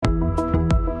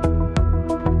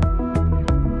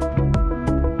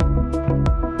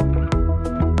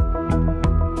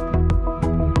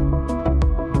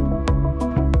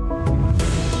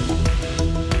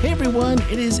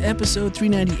It is episode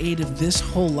 398 of This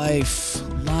Whole Life,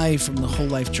 live from the Whole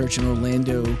Life Church in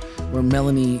Orlando, where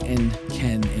Melanie and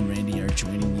Ken and Randy are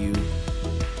joining you.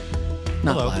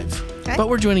 Not Hello. live, but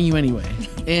we're joining you anyway.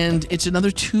 And it's another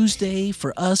Tuesday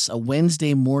for us, a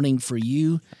Wednesday morning for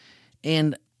you.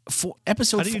 And for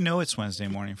episode... How do you know it's Wednesday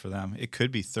morning for them? It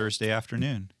could be Thursday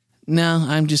afternoon. No,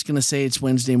 I'm just going to say it's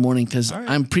Wednesday morning because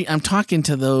right. I'm talking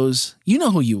to those. You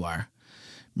know who you are,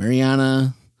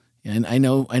 Mariana, and I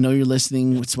know you're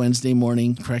listening. It's Wednesday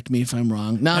morning. Correct me if I'm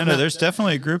wrong. No, there's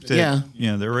definitely a group that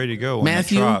they're ready to go when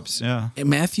Matthew, it drops. Yeah,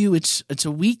 Matthew, it's a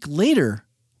week later,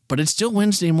 but it's still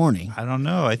Wednesday morning. I don't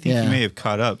know. I think he may have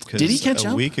caught up because Did he catch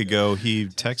up? A week ago he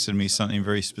texted me something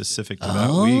very specific to that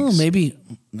week. Oh, maybe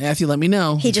Matthew, let me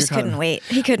know. He just couldn't wait.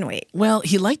 He couldn't wait. Well,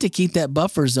 he liked to keep that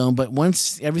buffer zone, but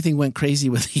once everything went crazy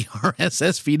with the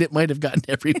RSS feed, it might have gotten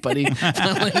everybody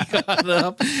finally caught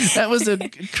up. That was the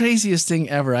craziest thing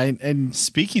ever. And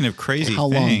Speaking of crazy How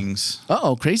long? things,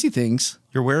 crazy things.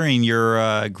 you're wearing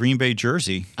your Green Bay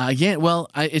jersey. Again, well,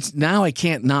 it's now I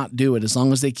can't not do it as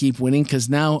long as they keep winning because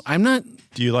now I'm not.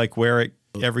 Do you wear it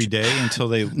every day until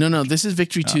they? No, this is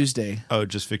Victory Tuesday. Oh,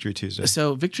 just Victory Tuesday.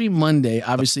 So Victory Monday,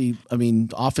 obviously, the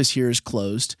office here is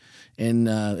closed, and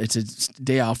it's a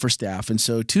day off for staff. And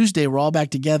so Tuesday, we're all back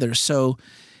together. So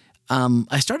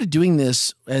I started doing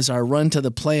this as our run to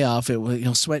the playoff. It was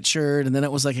sweatshirt, and then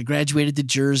it was like I graduated the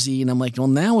jersey, and I'm like, well,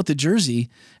 now with the jersey,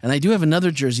 and I do have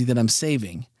another jersey that I'm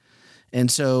saving.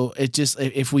 And so it just,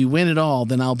 if we win it all,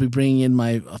 then I'll be bringing in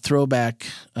my throwback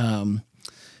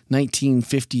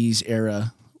 1950s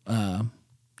era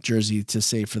jersey to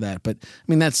save for that. But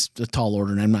that's a tall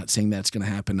order, and I'm not saying that's going to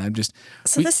happen.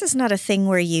 This is not a thing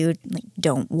where you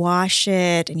don't wash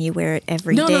it and you wear it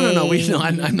every day. No.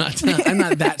 I'm not. I'm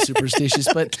not that superstitious,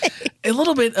 but a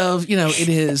little bit of it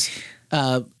is.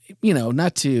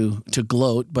 Not to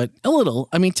gloat, but a little.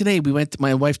 Today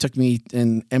my wife took me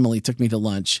and Emily took me to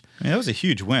lunch. That was a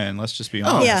huge win. Let's just be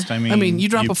honest. Yeah. You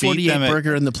drop a 48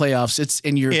 burger in the playoffs. It's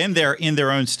in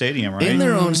their own stadium, right? In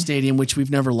their own stadium, which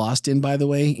we've never lost in, by the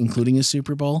way, including a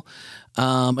Super Bowl,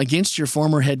 against your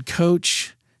former head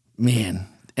coach. Man,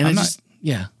 and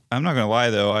I'm not going to lie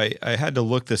though. I had to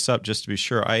look this up just to be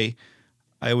sure. I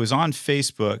was on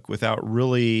Facebook without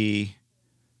really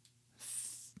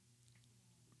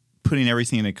putting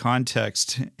everything into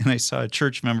context, and I saw a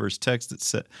church member's text that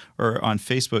said, or on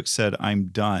Facebook said, "I'm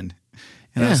done."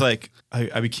 And I was like,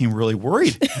 I became really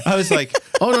worried. I was like,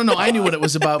 oh, no, I knew what it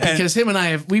was about because him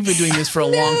and we've been doing this for a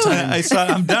long time. I saw,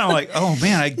 I'm done. I'm like, oh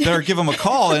man, I better give him a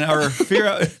call or figure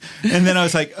out. And then I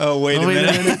was like, oh, wait a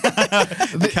minute.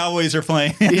 The Cowboys are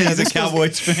playing. He's a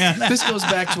Cowboys fan. This goes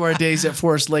back to our days at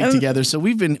Forest Lake together. So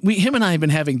him and I have been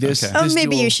having this. Okay. this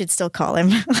maybe duel. you should still call him.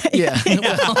 Yeah.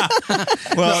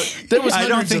 Well, there was I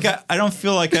don't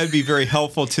feel like I'd be very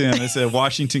helpful to him as a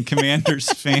Washington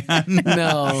Commanders fan.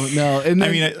 No. And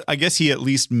then, I guess he at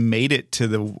least made it to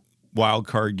the wild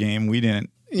card game. We didn't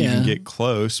even get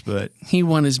close, but he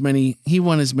won as many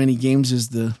games as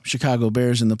the Chicago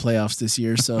Bears in the playoffs this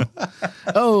year. So, sorry,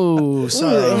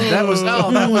 that was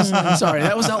sorry,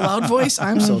 that was out loud voice.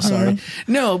 I'm so sorry.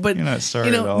 No, but you're not sorry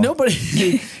at all.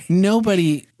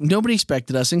 nobody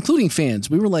expected us, including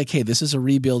fans. We were like, hey, this is a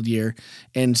rebuild year,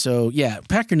 and so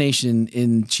Packer Nation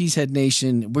in Cheesehead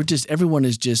Nation, everyone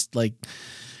is just like.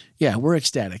 Yeah, we're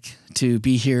ecstatic to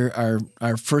be here.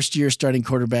 Our first year starting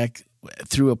quarterback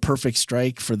threw a perfect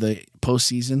strike for the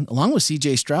postseason, along with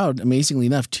C.J. Stroud, amazingly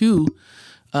enough, two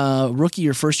rookie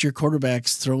or first-year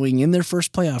quarterbacks throwing in their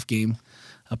first playoff game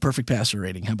a perfect passer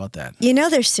rating. How about that?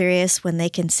 They're serious when they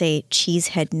can say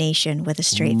Cheesehead Nation with a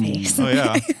straight face. Oh,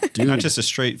 yeah. Dude. Not just a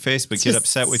straight face, but get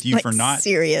upset with you for not.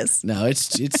 Serious. No,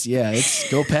 it's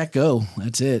go Pack go.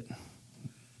 That's it.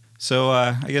 So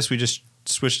I guess we just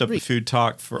switched up the food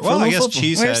talk I guess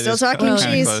Cheesehead. We're still talking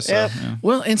cheese. Close, Yep. so, yeah.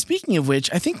 Well, and speaking of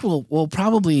which, I think we'll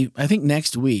probably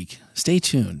next week, stay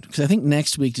tuned, because I think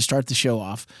next week to start the show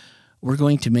off, we're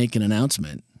going to make an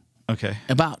announcement. Okay.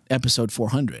 About episode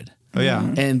 400. Oh yeah.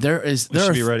 And we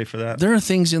should be ready for that. There are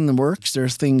things in the works. There are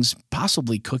things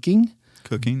possibly cooking.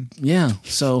 Yeah.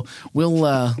 So we'll,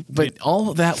 but all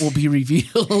of that will be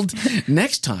revealed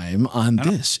next time on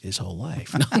This Is Whole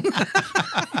Life. No.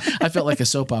 I felt like a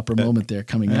soap opera moment there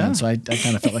coming on, so I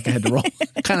kind of felt like I had to roll.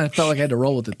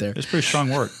 Roll with it there. It's pretty strong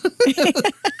work.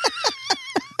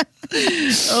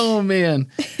 Oh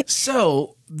man.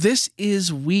 So this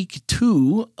is week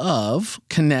 2 of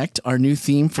Connect, our new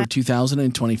theme for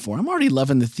 2024. I'm already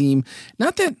loving the theme.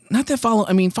 Not that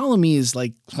Follow Me is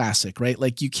like classic, right?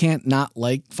 Like you can't not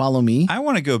like Follow Me. I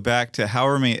want to go back to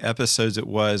however many episodes it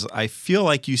was. I feel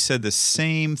like you said the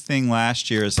same thing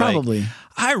last year. It's Probably. Like,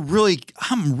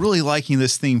 I'm really liking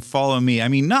this theme, Follow Me. I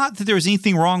mean, not that there was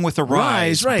anything wrong with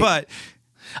Arise, right.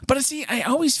 But see, I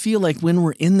always feel like when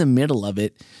we're in the middle of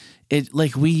it,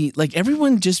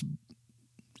 everyone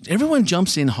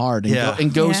jumps in hard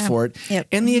and goes for it. Yep.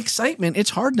 And the excitement, it's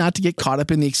hard not to get caught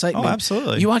up in the excitement. Oh,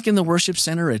 absolutely. You walk in the worship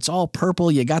center, it's all purple.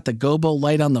 You got the Gobo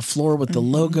light on the floor with the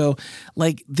logo.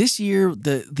 Like this year,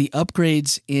 the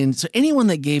upgrades so anyone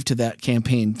that gave to that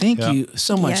campaign, thank you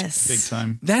so much. Yes. Big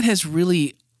time. That has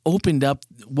really opened up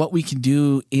what we can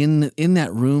do in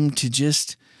that room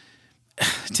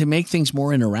to make things more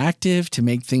interactive, to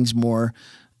make things more,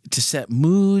 to set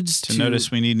moods, to notice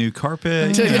we need new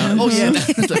carpet. Oh yeah,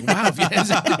 it's like, wow! If you guys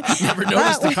never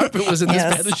noticed the carpet was in this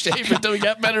bad of shape until we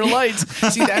got better lights.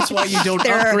 See, that's why you don't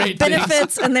upgrade There are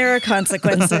benefits and there are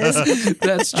consequences.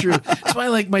 That's true. That's why I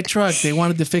like my truck. They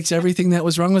wanted to fix everything that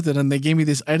was wrong with it, and they gave me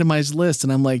this itemized list,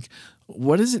 and I'm like,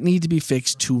 what does it need to be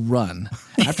fixed to run?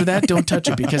 After that, don't touch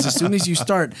it, because as soon as you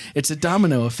start, it's a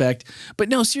domino effect. But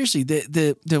no, seriously,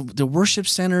 the worship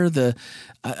center,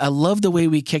 I love the way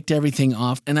we kicked everything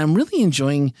off, and I'm really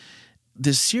enjoying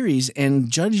this series. And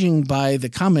judging by the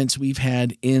comments we've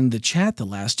had in the chat the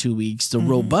last 2 weeks, the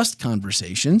robust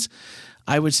conversations,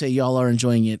 I would say y'all are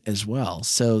enjoying it as well.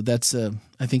 So that's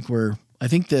I think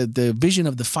the vision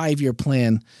of the 5-year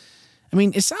plan. I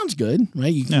mean, it sounds good,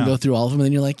 right? You can go through all of them, and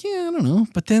then you're like, yeah, I don't know.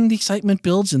 But then the excitement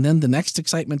builds, and then the next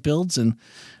excitement builds. And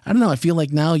I don't know. I feel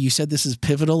like now you said this is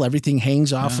pivotal. Everything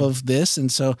hangs off of this. And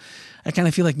so I kind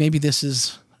of feel like maybe this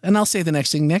is, and I'll say the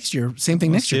next thing next year. Same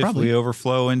thing next year, probably. If we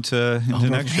overflow into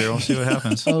next year, we'll see what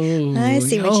happens. I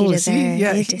see what you did there.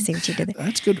 Yeah, I see what you did there.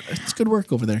 That's good. It's good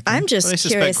work over there. I'm just But I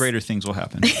suspect curious. greater things will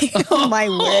happen. Oh, my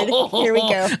word. Here we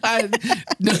go.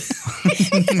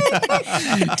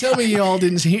 Tell me you all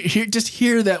didn't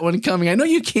hear that one coming. I know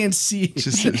you can't see it.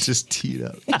 It's just teed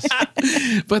up.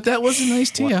 But that was a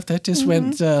nice tee off. That just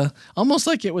went almost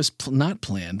like it was not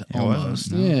planned.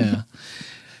 Almost. Yeah.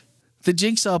 The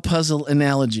jigsaw puzzle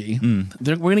analogy.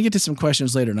 We're going to get to some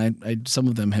questions later, and some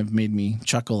of them have made me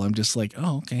chuckle. I'm just like,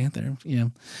 oh, okay, there. Yeah.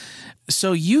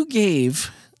 So you gave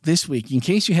this week, in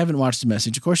case you haven't watched the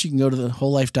message, of course, you can go to the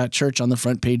wholelife.church on the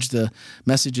front page. The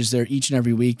message is there each and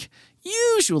every week,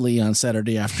 usually on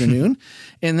Saturday afternoon.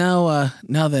 And now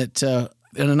that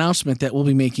an announcement that we'll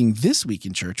be making this week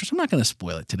in church, which I'm not going to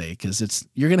spoil it today because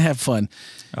you're going to have fun.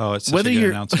 Oh, it's such a good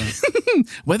announcement.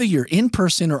 Whether you're in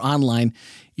person or online,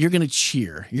 you're going to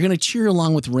cheer. You're going to cheer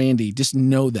along with Randy. Just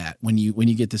know that when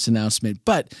you get this announcement.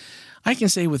 But I can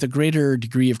say with a greater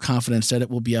degree of confidence that it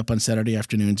will be up on Saturday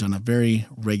afternoons on a very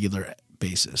regular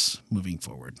basis moving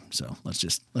forward. So let's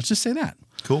just say that.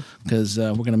 Cool. Because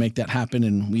we're going to make that happen,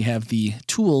 and we have the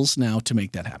tools now to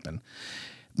make that happen.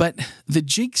 But the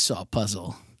jigsaw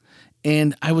puzzle,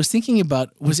 and I was thinking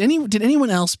about, did anyone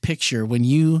else picture when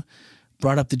you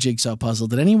brought up the jigsaw puzzle,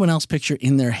 did anyone else picture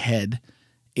in their head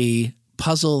a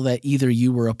puzzle that either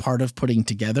you were a part of putting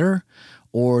together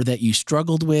or that you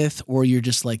struggled with, or you're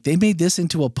just like, they made this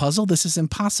into a puzzle? This is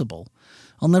impossible.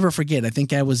 I'll never forget. I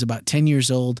think I was about 10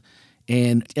 years old,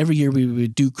 and every year we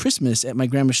would do Christmas at my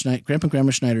Grandpa and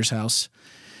Grandma Schneider's house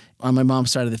on my mom's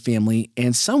side of the family,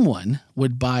 and someone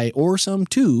would buy, or some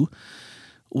two,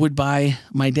 would buy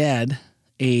my dad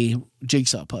a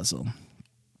jigsaw puzzle.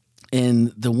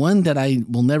 And the one that I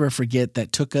will never forget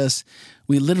that took us,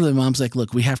 mom's like,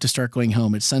 look, we have to start going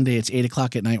home. It's Sunday. It's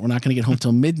 8:00 at night. We're not going to get home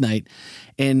till midnight.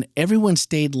 And everyone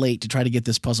stayed late to try to get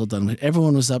this puzzle done.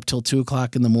 Everyone was up till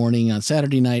 2:00 in the morning on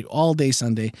Saturday night, all day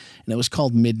Sunday. And it was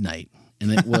called Midnight.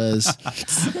 And it was,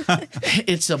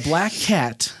 it's a black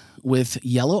cat with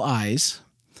yellow eyes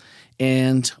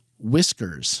and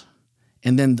whiskers.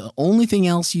 And then the only thing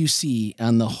else you see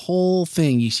on the whole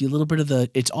thing, you see a little bit of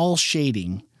it's all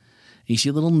shading. You see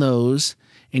a little nose,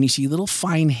 and you see little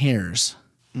fine hairs.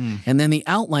 And then the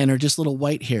outline are just little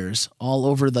white hairs all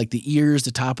over like the ears,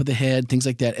 the top of the head, things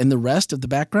like that. And the rest of the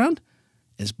background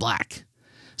is black.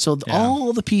 So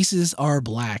all the pieces are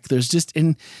black.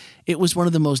 And it was one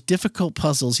of the most difficult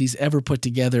puzzles he's ever put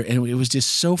together. And it was just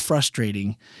so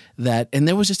frustrating and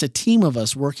there was just a team of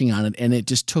us working on it, and it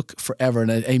just took forever.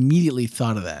 And I immediately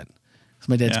thought of that.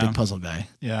 My dad's a big puzzle guy.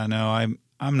 Yeah, no,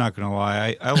 I'm not going to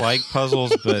lie. I like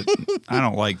puzzles, but I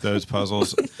don't like those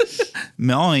puzzles.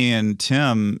 Melanie and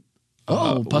Tim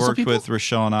worked people? with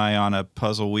Rochelle and I on a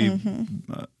puzzle.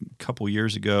 A couple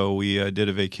years ago, we did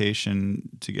a vacation,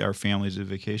 our families did a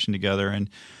vacation together, and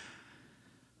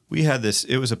we had this.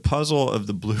 It was a puzzle of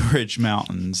the Blue Ridge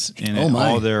Mountains and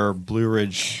all their Blue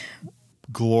Ridge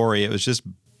glory. It was just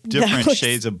different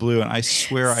shades of blue, and I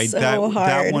swear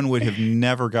that one would have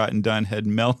never gotten done had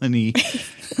Melanie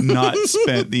not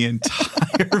spent the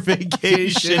entire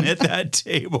vacation at that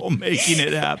table making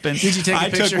it happen. Did you take a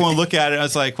picture? I took one look at it. I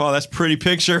was like, "Wow, that's a pretty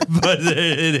picture," but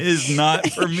it is not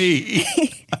for me.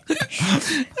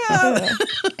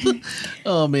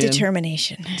 Oh man,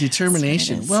 determination.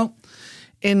 Well,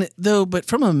 but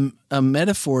from a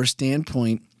metaphor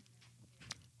standpoint,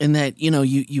 in that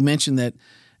you mentioned that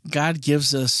God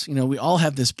gives us, we all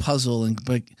have this puzzle,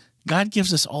 but God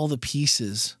gives us all the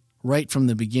pieces right from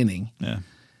the beginning. Yeah.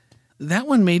 That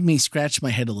one made me scratch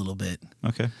my head a little bit.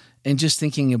 Okay. And just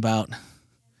thinking about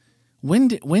when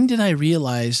did I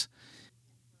realize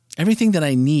everything that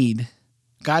I need,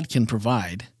 God can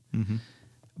provide. Mm-hmm.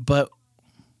 But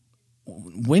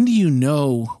when do you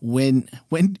know when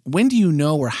do you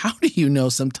know, or how do you know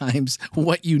sometimes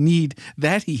what you need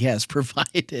that he has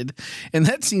provided? And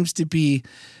that seems to be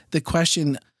the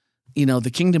question.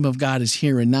 The kingdom of God is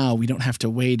here and now. We don't have to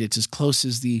wait. It's as close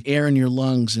as the air in your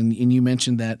lungs. And you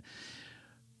mentioned that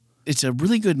it's a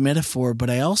really good metaphor, but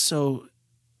I also,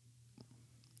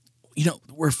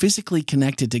 we're physically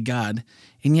connected to God,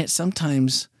 and yet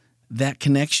sometimes that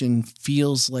connection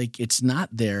feels like it's not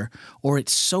there, or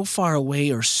it's so far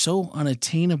away or so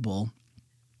unattainable,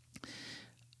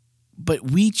 but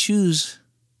we choose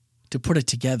to put it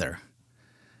together.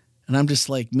 And I'm just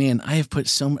like, man, I have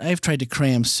tried to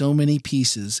cram so many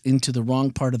pieces into the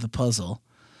wrong part of the puzzle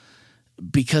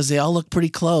because they all look pretty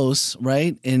close,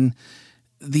 right? And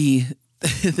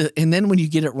and then when you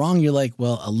get it wrong, you're like,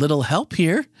 well, a little help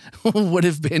here would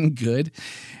have been good.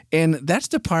 And that's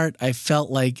the part I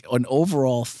felt like an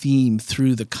overall theme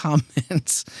through the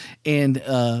comments and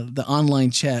the online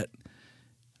chat,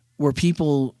 were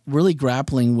people really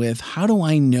grappling with, how do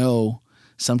I know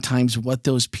sometimes what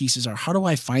those pieces are? How do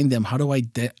I find them? How do I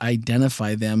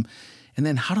identify them? And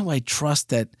then how do I trust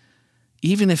that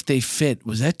even if they fit,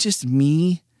 was that just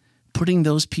me putting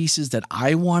those pieces that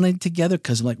I wanted together?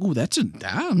 Because I'm like, ooh,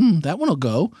 that one will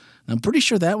go. And I'm pretty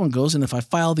sure that one goes. And if I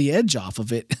file the edge off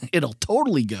of it, it'll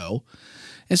totally go.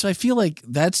 And so I feel like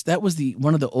that was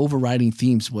one of the overriding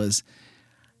themes was,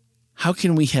 how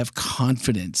can we have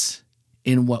confidence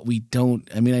in what we don't?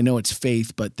 I mean, I know it's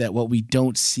faith, but that what we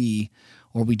don't see,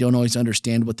 or we don't always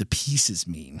understand what the pieces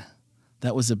mean.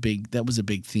 That was a big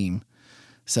theme.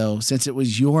 So since it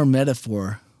was your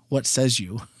metaphor, what says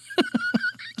you?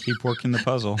 Keep working the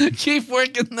puzzle. Keep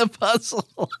working the puzzle.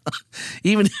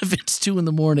 Even if it's 2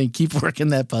 a.m, keep working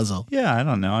that puzzle. Yeah, I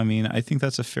don't know. I mean, I think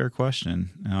that's a fair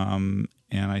question.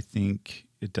 And I think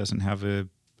it doesn't have a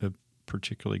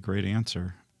particularly great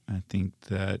answer. I think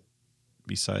that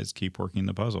besides keep working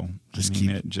the puzzle,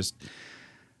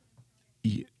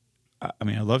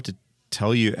 I'd love to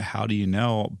tell you how do you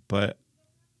know, but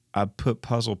I put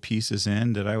puzzle pieces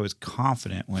in that I was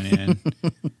confident went in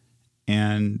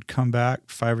and come back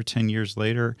 5 or 10 years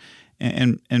later.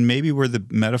 And maybe where the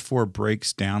metaphor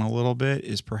breaks down a little bit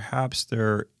is perhaps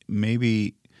there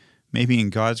maybe in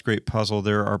God's great puzzle,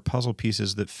 there are puzzle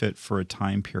pieces that fit for a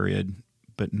time period,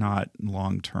 but not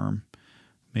long term.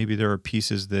 Maybe there are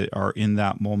pieces that are in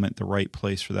that moment the right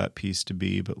place for that piece to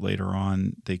be, but later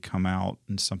on they come out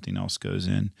and something else goes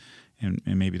in. And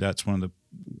maybe that's one of the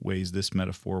ways this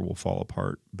metaphor will fall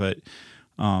apart. But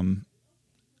I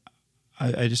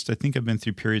think I've been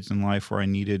through periods in life where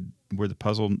where the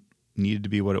puzzle needed to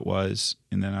be what it was,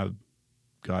 and then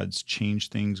God's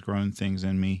changed things, grown things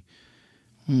in me,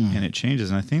 and it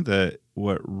changes. And I think that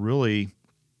what really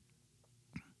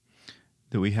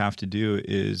that we have to do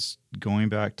is going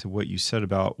back to what you said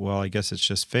about, well, I guess it's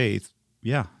just faith.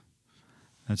 Yeah,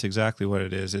 that's exactly what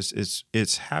it is.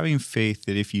 It's having faith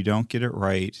that if you don't get it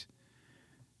right,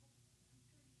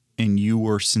 and you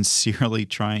were sincerely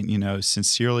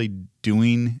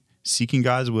seeking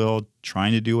God's will,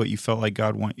 trying to do what you felt like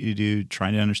God wanted you to do,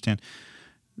 trying to understand,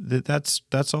 that's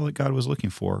all that God was looking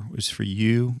for, was for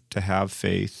you to have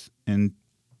faith and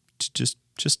to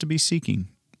just to be seeking.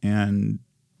 And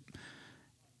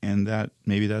that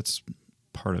maybe that's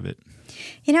part of it.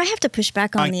 I have to push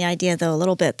back on the idea, though, a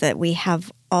little bit that we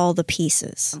have all the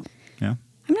pieces. Yeah.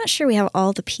 I'm not sure we have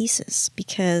all the pieces,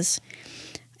 because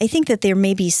I think that there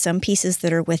may be some pieces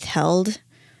that are withheld,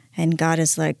 and God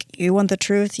is like, you want the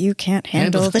truth? You can't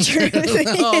handle the truth.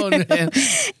 Oh, man.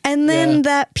 And then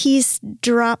that piece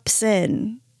drops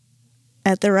in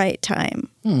at the right time.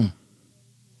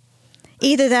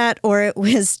 Either that or it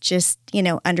was just,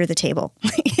 under the table.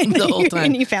 The whole time.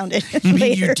 And you found it You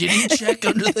later. didn't check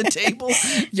under the table?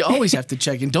 You always have to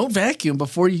check. And don't vacuum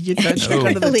before you get that check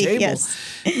under the Really, table. yes.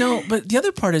 No, but the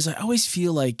other part is I always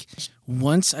feel like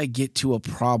once I get to a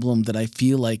problem that I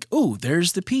feel like, oh,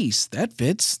 there's the piece. That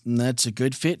fits. And that's a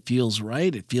good fit. Feels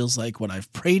right. It feels like what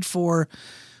I've prayed for.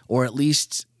 Or at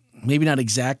least, maybe not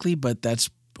exactly, but that's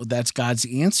God's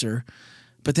answer.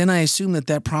 But then I assume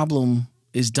that problem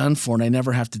is done for and I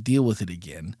never have to deal with it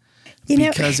again.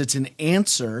 Because it's an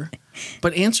answer,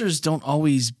 but answers aren't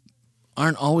always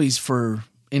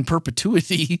in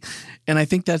perpetuity. And I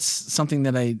think that's something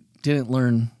that I didn't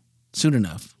learn soon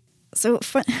enough. So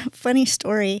funny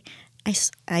story.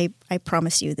 I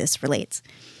promise you this relates.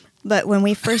 But when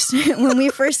we first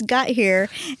got here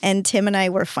and Tim and I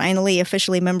were finally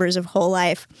officially members of Whole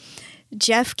Life,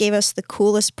 Jeff gave us the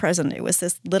coolest present. It was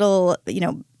this little,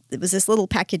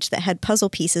 package that had puzzle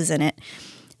pieces in it.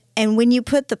 And when you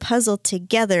put the puzzle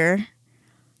together,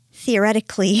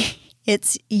 theoretically,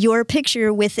 it's your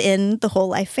picture within the Whole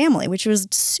Life family, which was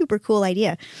a super cool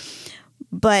idea.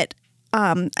 But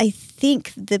I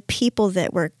think the people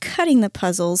that were cutting the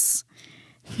puzzles,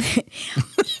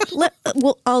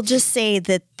 I'll just say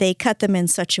that they cut them in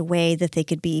such a way that they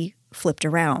could be flipped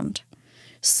around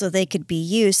so they could be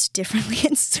used differently.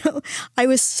 And so I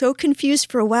was so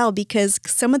confused for a while because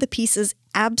some of the pieces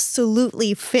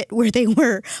absolutely fit where they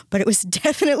were, but it was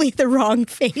definitely the wrong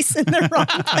face in the wrong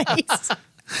place.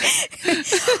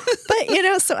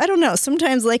 But, so I don't know.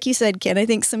 Sometimes, like you said, Ken, I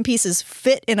think some pieces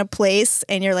fit in a place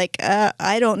and you're like,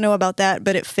 I don't know about that,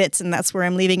 but it fits and that's where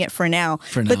I'm leaving it for now.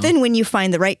 But then when you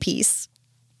find the right piece,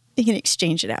 you can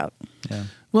exchange it out. Yeah.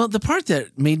 Well, the part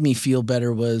that made me feel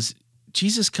better was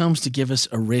Jesus comes to give us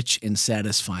a rich and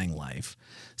satisfying life.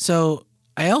 So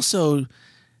I also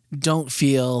don't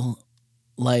feel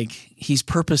like he's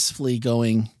purposefully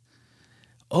going,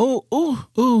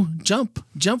 jump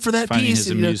for that Finding piece. his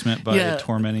amusement by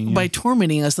tormenting you. By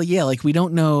tormenting us. Like we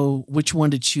don't know which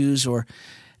one to choose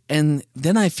and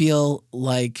then I feel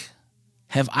like,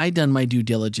 have I done my due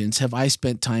diligence? Have I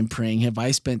spent time praying? Have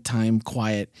I spent time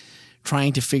quiet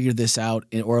trying to figure this out?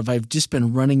 Or have I just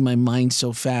been running my mind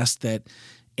so fast that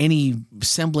any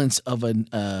semblance of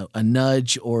a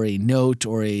nudge or a note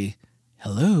or a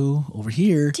hello over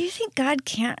here? Do you think God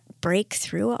can't break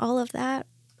through all of that?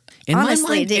 In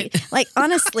honestly, my mind,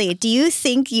 honestly, do you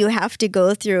think you have to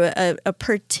go through a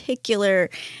particular,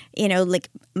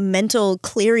 mental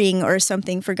clearing or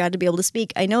something for God to be able to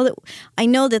speak? I know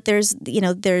that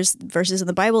there's verses in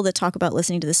the Bible that talk about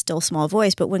listening to the still small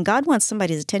voice, but when God wants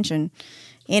somebody's attention,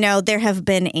 there have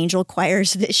been angel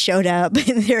choirs that showed up,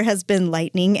 and there has been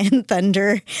lightning and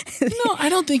thunder. No, I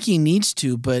don't think he needs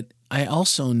to, but I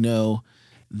also know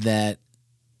that,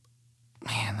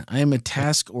 man, I am a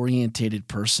task-orientated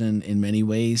person in many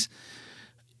ways.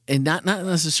 And not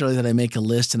necessarily that I make a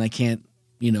list and I can't,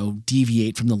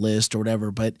 deviate from the list or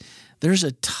whatever, but there's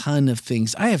a ton of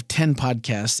things. I have 10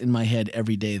 podcasts in my head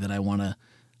every day that I want to,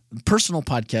 personal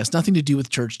podcasts, nothing to do with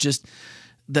church, just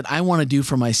that I want to do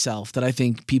for myself that I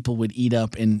think people would eat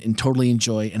up and totally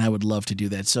enjoy, and I would love to do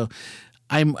that. So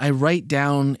I write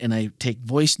down and I take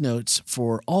voice notes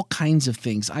for all kinds of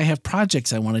things. I have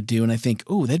projects I want to do, and I think,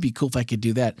 oh, that'd be cool if I could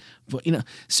do that. But,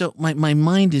 so my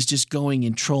mind is just going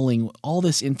and trolling all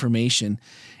this information.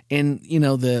 And,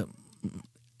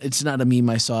 it's not a meme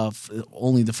I saw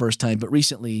only the first time, but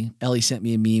recently Ellie sent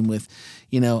me a meme with,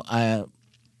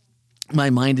 my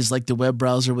mind is like the web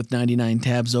browser with 99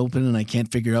 tabs open and I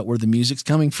can't figure out where the music's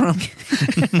coming from.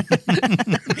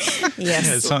 Yes.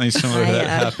 Yeah, something similar to that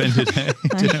happened today.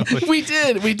 Didn't we?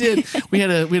 We did. We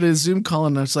had a Zoom call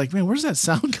and I was like, man, where's that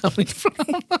sound coming from?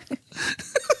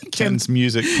 Ken's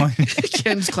music playing.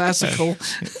 Ken's classical.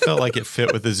 It felt like it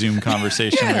fit with the Zoom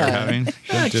conversation we were having.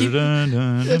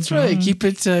 That's right. Keep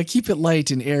it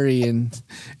light and airy, and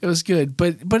it was good.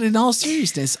 But in all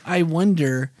seriousness, I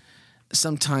wonder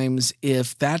sometimes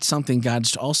if that's something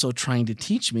God's also trying to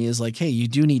teach me is like, hey, you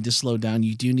do need to slow down.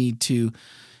 You do need to,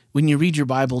 when you read your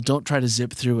Bible, don't try to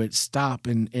zip through it. Stop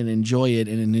and enjoy it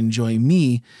and enjoy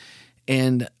me.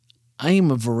 And I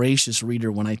am a voracious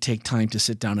reader when I take time to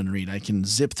sit down and read. I can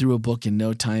zip through a book in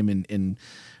no time and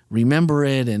remember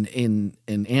it and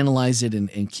analyze it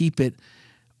and keep it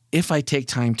if I take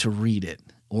time to read it.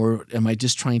 Or am I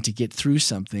just trying to get through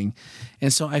something?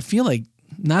 And so I feel like,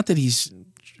 not that he's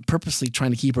purposely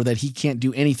trying to keep, or that he can't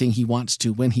do anything he wants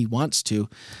to when he wants to,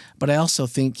 but I also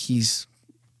think he's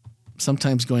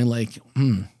sometimes going like,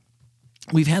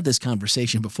 we've had this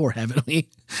conversation before, haven't we?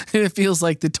 And it feels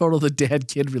like the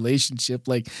dad-kid relationship.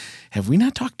 Like, have we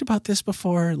not talked about this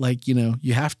before? Like,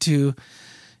 you have to,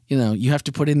 you have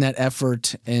to put in that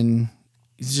effort, and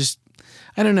it's just,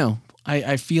 I don't know.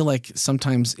 I feel like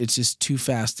sometimes it's just too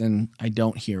fast and I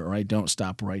don't hear, or I don't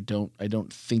stop, or I don't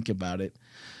think about it.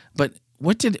 But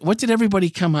what did everybody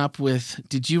come up with?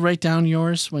 Did you write down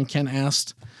yours when Ken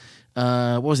asked,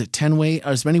 what was it, 10 ways,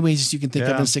 as many ways as you can think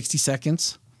of in 60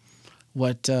 seconds?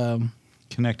 What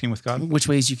Connecting with God? Which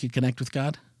ways you could connect with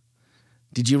God?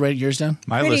 Did you write yours down?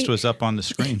 My list was up on the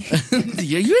screen.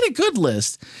 Yeah, you had a good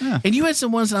list. Yeah. And you had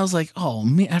some ones that I was like, oh,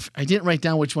 man, I didn't write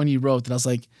down which one you wrote. And I was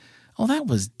like, oh, that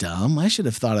was dumb. I should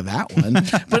have thought of that one.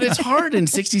 But it's hard in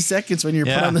 60 seconds when you're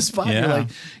put on the spot. Yeah. You're like,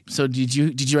 so did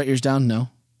you write yours down? No.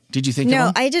 Did you think of them?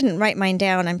 No, I didn't write mine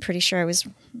down. I'm pretty sure I was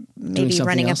maybe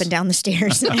running up and down the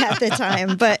stairs at the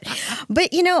time. But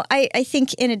I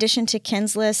think in addition to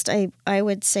Ken's list, I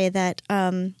would say that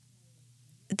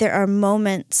there are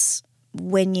moments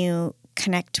when you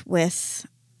connect with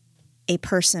a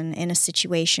person in a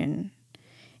situation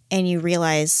and you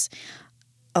realize,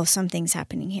 oh, something's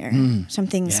happening here.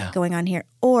 Something's going on here.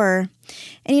 And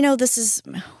this is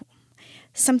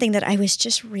something that I was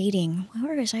just reading.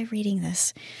 Where was I reading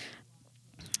this?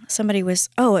 It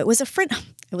was a friend.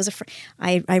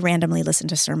 I randomly listen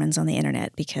to sermons on the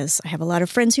internet because I have a lot of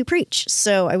friends who preach.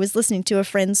 So I was listening to a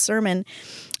friend's sermon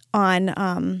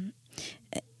on,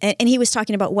 and he was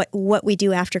talking about what we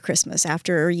do after Christmas,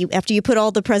 after you put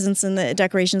all the presents and the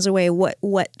decorations away,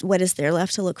 what is there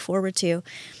left to look forward to?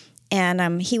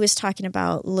 And he was talking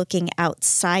about looking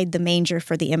outside the manger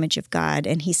for the image of God.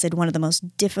 And he said one of the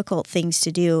most difficult things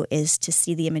to do is to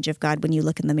see the image of God when you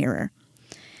look in the mirror.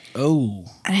 Oh.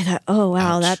 And I thought, oh,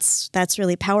 wow, ouch. that's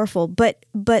really powerful. But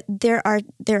there are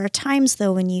times,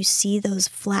 though, when you see those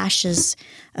flashes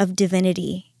of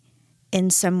divinity in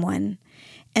someone.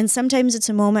 And sometimes it's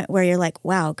a moment where you're like,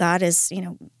 wow, God is,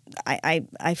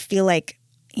 I feel like,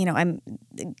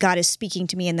 God is speaking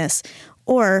to me in this.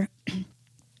 Or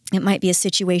it might be a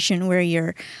situation where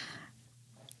you're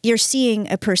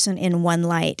seeing a person in one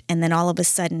light, and then all of a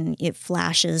sudden it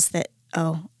flashes that,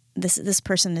 oh, this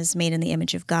person is made in the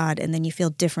image of God, and then you feel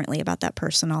differently about that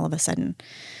person all of a sudden.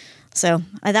 So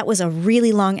that was a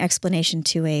really long explanation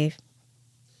to a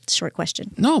short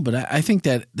question. No, but I think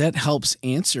that helps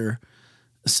answer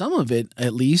some of it,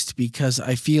 at least, because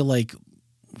I feel like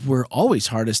we're always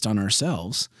hardest on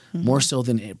ourselves, more so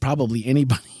than probably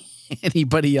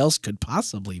anybody else could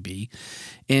possibly be.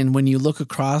 And when you look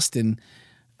across, and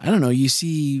I don't know, I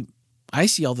see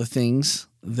all the things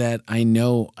that I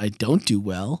know I don't do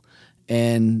well,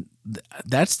 and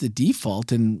that's the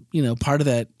default. And, part of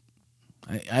that,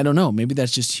 I don't know, maybe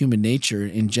that's just human nature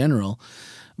in general.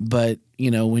 But,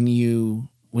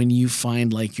 when you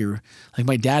find like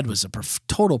my dad was a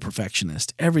total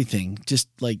perfectionist, everything just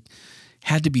like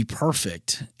had to be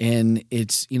perfect. And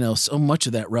it's, so much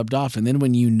of that rubbed off. And then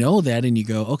when you know that and you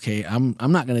go, okay, I'm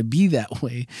not going to be that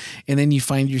way. And then you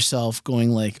find yourself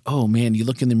going like, oh man, you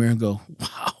look in the mirror and go,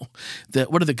 wow,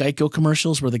 what are the Geico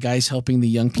commercials where the guy's helping the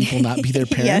young people not be their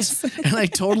parents? Yes. And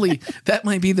that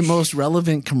might be the most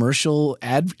relevant commercial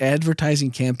advertising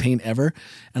campaign ever.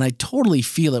 And I totally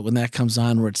feel it when that comes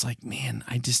on, where it's like, man,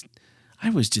 I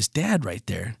was just dad right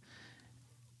there.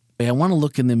 I want to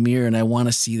look in the mirror and I want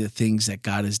to see the things that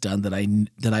God has done that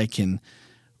I can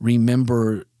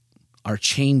remember are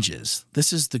changes.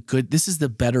 This is the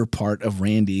better part of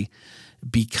Randy,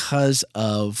 because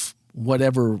of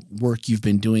whatever work you've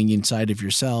been doing inside of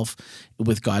yourself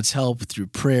with God's help, through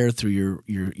prayer, through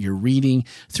your reading,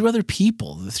 through other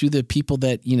people, through the people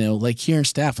that, like here in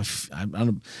staff.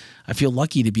 I feel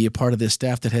lucky to be a part of this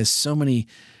staff that has so many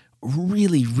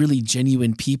really, really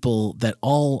genuine people that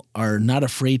all are not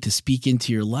afraid to speak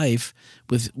into your life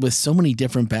with so many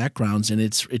different backgrounds. And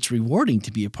it's rewarding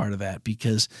to be a part of that,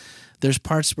 because there's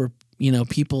parts where,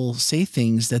 people say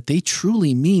things that they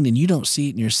truly mean and you don't see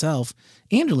it in yourself.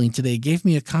 Anderline today gave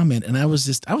me a comment and I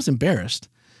was embarrassed.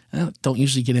 I don't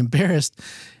usually get embarrassed.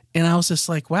 And I was just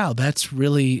like, wow, that's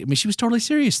really, she was totally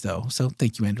serious though. So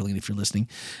thank you, Anderline, if you're listening.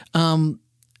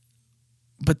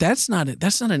 But that's not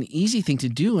an easy thing to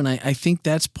do. And I think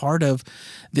that's part of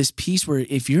this piece where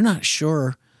if you're not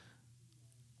sure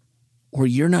or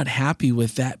you're not happy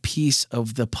with that piece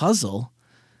of the puzzle,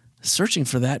 searching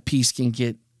for that piece can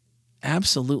get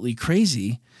absolutely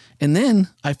crazy. And then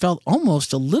I felt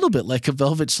almost a little bit like a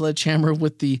velvet sledgehammer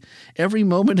with the every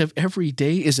moment of every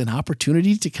day is an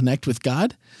opportunity to connect with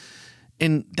God.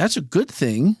 And that's a good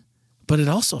thing, but it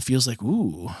also feels like,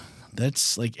 ooh,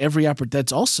 that's like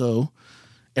that's also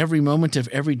every moment of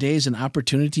every day is an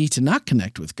opportunity to not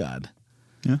connect with God.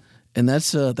 Yeah. And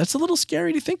that's a little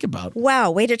scary to think about.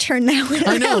 Wow, way to turn that one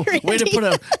I know. around, Way to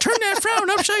Randy. turn that frown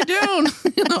upside down.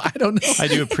 I don't know. I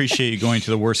do appreciate you going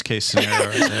to the worst case scenario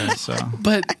right there. So,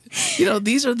 But,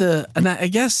 these are and I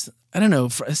guess, I don't know,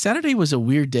 Saturday was a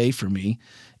weird day for me.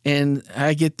 And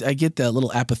I get that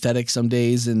little apathetic some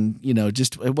days, and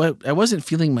I wasn't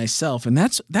feeling myself, and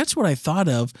that's what I thought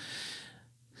of.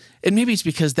 And maybe it's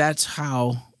because that's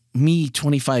how me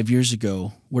 25 years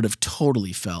ago would have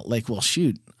totally felt. Like, well,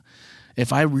 shoot,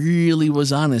 if I really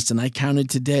was honest and I counted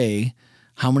today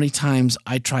how many times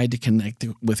I tried to connect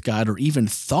with God or even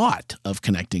thought of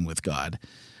connecting with God,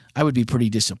 I would be pretty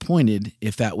disappointed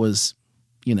if that was,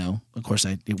 of course,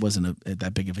 it wasn't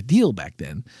that big of a deal back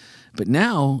then. But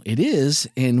now it is.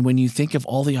 And when you think of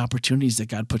all the opportunities that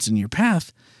God puts in your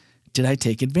path, did I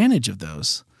take advantage of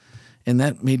those? And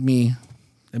that made me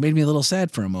a little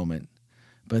sad for a moment.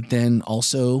 But then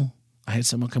also I had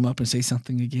someone come up and say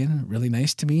something again really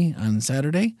nice to me on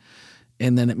Saturday.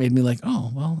 And then it made me like,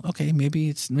 oh, well, okay, maybe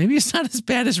it's not as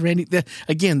bad as Randy.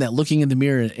 Again, that looking in the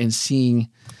mirror and seeing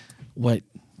what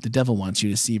the devil wants you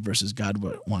to see versus God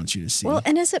wants you to see. Well,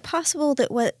 and is it possible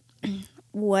that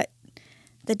what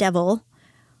the devil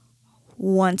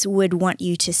would want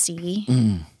you to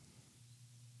see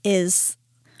is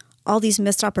all these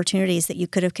missed opportunities that you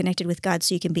could have connected with God,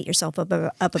 so you can beat yourself up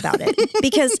about it?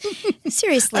 Because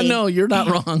seriously, I know you're not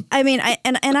wrong. I mean, I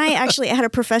actually had a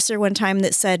professor one time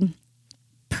that said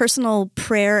personal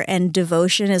prayer and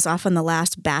devotion is often the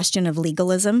last bastion of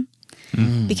legalism,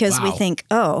 because we think,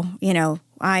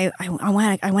 I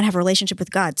want to have a relationship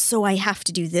with God, so I have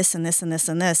to do this and this and this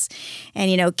and this.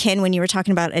 And Ken, when you were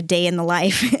talking about a day in the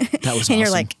life, That was and you're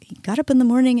awesome. like, he got up in the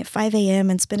morning at 5 a.m.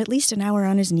 and spent at least an hour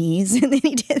on his knees, and then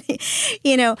he did.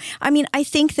 I mean, I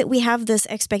think that we have this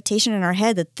expectation in our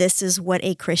head that this is what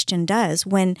a Christian does.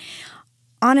 When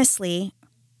honestly,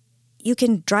 you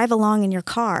can drive along in your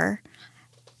car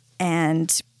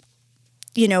and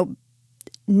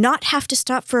not have to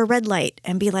stop for a red light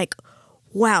and be like,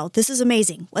 wow, this is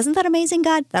amazing. Wasn't that amazing,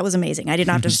 God? That was amazing. I did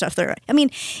not have to stop there. I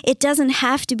mean, it doesn't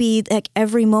have to be like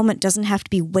every moment doesn't have to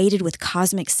be weighted with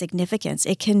cosmic significance.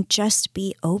 It can just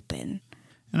be open.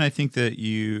 and I think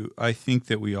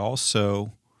that we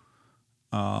also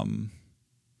don't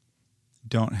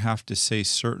have to say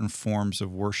certain forms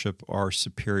of worship are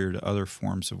superior to other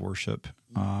forms of worship.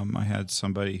 I had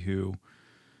somebody who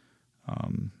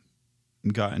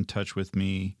got in touch with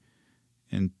me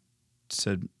and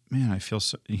said, man, I feel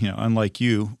so, unlike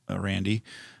you, Randy,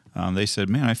 they said,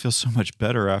 man, I feel so much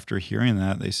better after hearing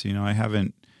that. They said,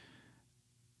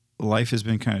 life has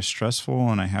been kind of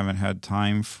stressful and I haven't had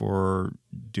time for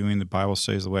doing the Bible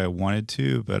studies the way I wanted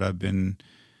to, but I've been,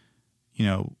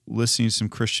 listening to some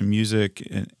Christian music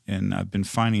and I've been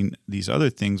finding these other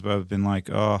things, but I've been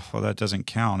like, oh, well, that doesn't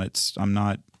count. I'm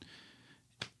not.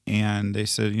 And they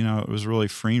said, it was really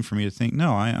freeing for me to think,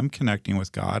 no, I'm connecting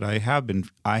with God. I have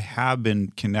been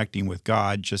connecting with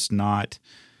God, just not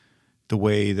the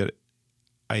way that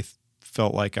I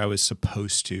felt like I was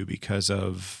supposed to because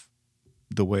of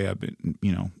the way I've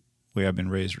been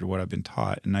raised or what I've been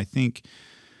taught. And I think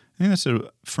that's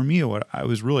for me what I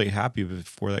was really happy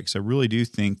for that, because I really do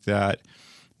think that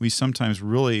we sometimes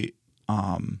really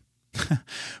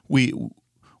we're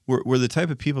the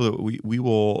type of people that we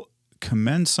will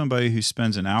commend somebody who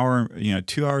spends an hour,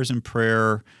 2 hours in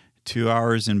prayer, 2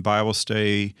 hours in Bible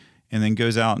study, and then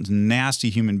goes out and is a nasty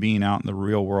human being out in the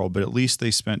real world, but at least they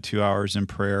spent 2 hours in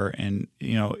prayer, and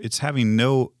it's having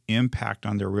no impact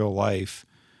on their real life.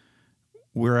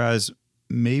 Whereas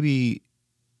maybe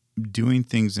doing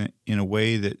things in a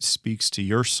way that speaks to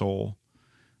your soul,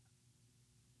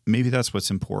 maybe that's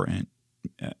what's important.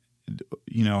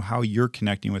 How you're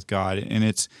connecting with God,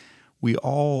 and we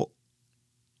all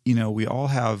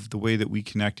have the way that we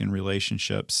connect in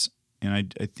relationships.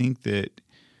 And I think that,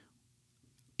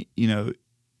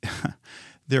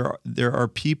 there are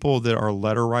people that are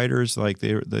letter writers, like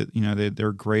they're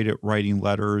great at writing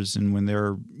letters. And when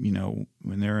they're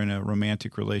in a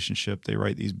romantic relationship, they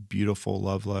write these beautiful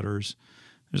love letters.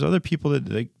 There's other people that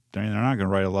they're not going to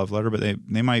write a love letter, but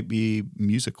they might be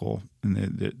musical,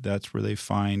 and that's where they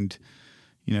find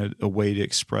a way to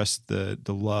express the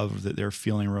love that they're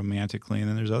feeling romantically. And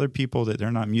then there's other people that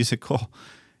they're not musical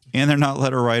and they're not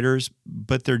letter writers,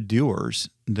 but they're doers.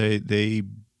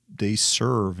 They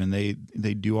serve and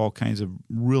they do all kinds of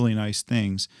really nice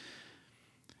things.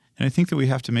 And I think that we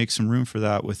have to make some room for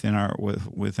that within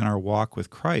our walk with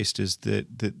Christ, is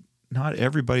that not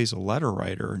everybody's a letter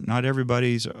writer, not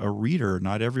everybody's a reader,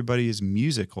 not everybody is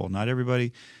musical, not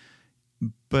everybody.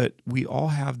 But we all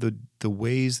have the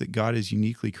ways that God has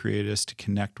uniquely created us to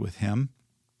connect with Him.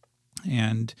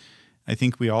 And I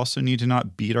think we also need to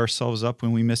not beat ourselves up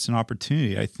when we miss an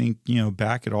opportunity. I think,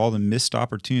 back at all the missed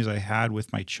opportunities I had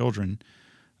with my children,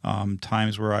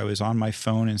 times where I was on my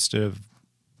phone instead of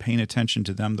paying attention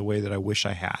to them the way that I wish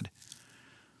I had.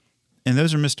 And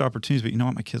those are missed opportunities, but you know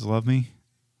what? My kids love me.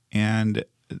 And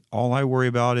all I worry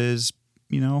about is,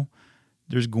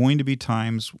 there's going to be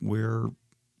times where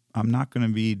I'm not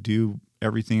going to do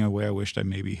everything the way I wished I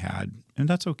maybe had. And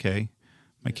that's okay.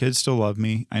 My kids still love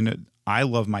me. I know I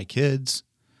love my kids.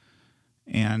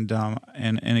 And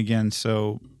again,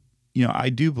 so, I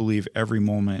do believe every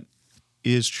moment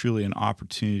is truly an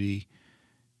opportunity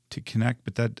to connect,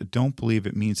 but that don't believe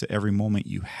it means that every moment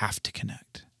you have to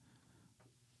connect,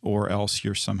 or else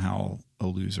you're somehow a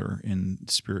loser in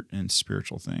spirit and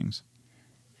spiritual things.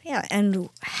 Yeah, and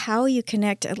how you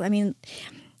connect. I mean,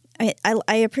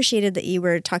 I appreciated that you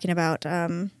were talking about,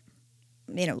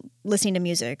 listening to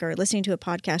music or listening to a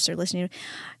podcast or listening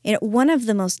to, one of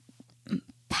the most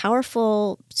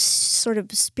powerful sort of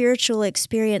spiritual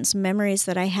experience memories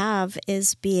that I have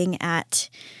is being at,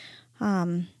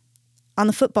 on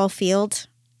the football field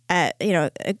at,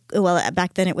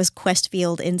 back then it was Quest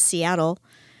Field in Seattle.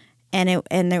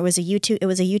 And there was it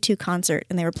was a U2 concert,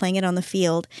 and they were playing it on the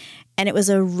field, and it was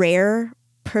a rare,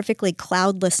 perfectly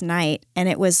cloudless night, and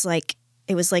it was like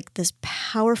this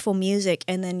powerful music,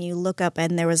 and then you look up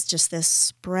and there was just this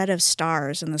spread of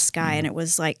stars in the sky, and it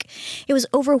was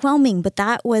overwhelming, but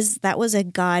that was a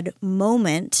God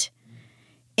moment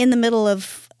in the middle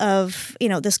of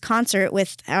this concert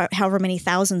with however many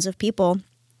thousands of people.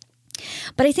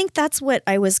 But I think that's what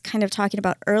I was kind of talking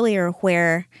about earlier,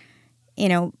 where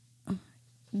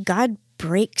God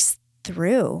breaks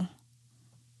through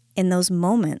in those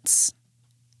moments.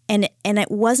 And it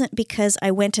wasn't because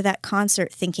I went to that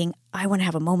concert thinking, I want to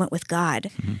have a moment with God.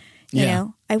 Mm-hmm. You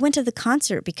know, I went to the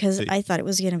concert because I thought it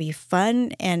was going to be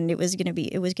fun, and it was going to be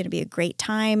a great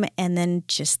time. And then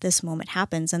just this moment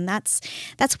happens. And that's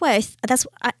why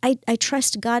I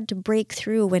trust God to break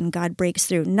through when God breaks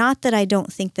through. Not that I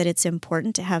don't think that it's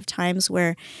important to have times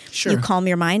where you calm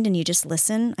your mind and you just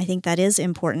listen. I think that is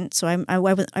important. So I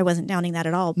wasn't downing that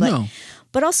at all.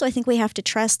 But also I think we have to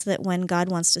trust that when God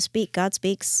wants to speak, God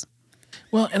speaks.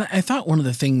 Well, and I thought one of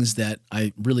the things that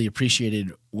I really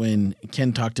appreciated when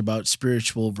Ken talked about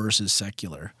spiritual versus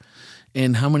secular,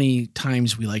 and how many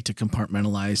times we like to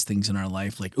compartmentalize things in our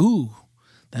life, like, ooh,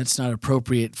 that's not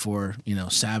appropriate for,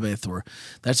 Sabbath, or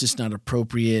that's just not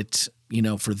appropriate,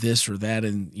 for this or that.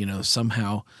 And,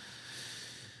 somehow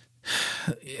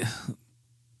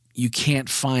you can't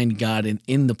find God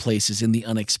in the places, in the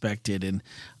unexpected. And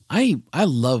I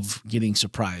love getting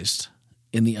surprised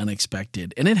in the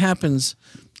unexpected. And it happens,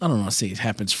 I don't want to say it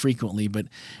happens frequently, but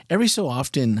every so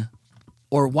often,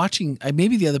 or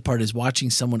maybe the other part is watching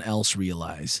someone else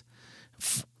realize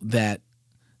that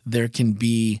there can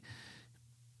be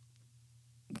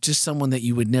just someone that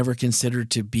you would never consider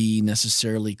to be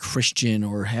necessarily Christian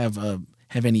or have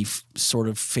any sort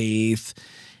of faith.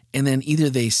 And then either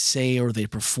they say or they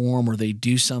perform or they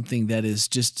do something that is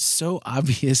just so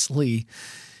obviously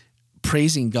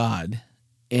praising God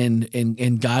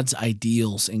and God's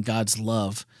ideals and God's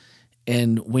love.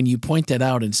 And when you point that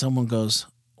out and someone goes,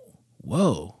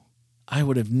 whoa, I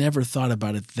would have never thought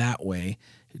about it that way,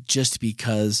 just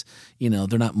because,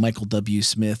 they're not Michael W.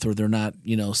 Smith, or they're not,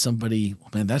 somebody,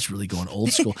 man, that's really going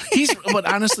old school. But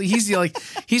honestly, he's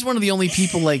one of the only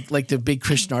people like the big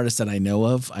Christian artists that I know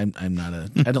of. I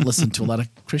don't listen to a lot of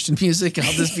Christian music.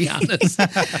 I'll just be honest.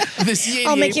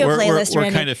 I'll make you a playlist,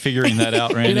 We're kind of figuring that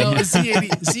out, Randy.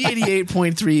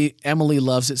 Z88.3, Emily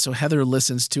loves it. So Heather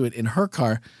listens to it in her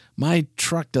car. My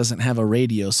truck doesn't have a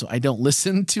radio, so I don't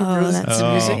listen to music.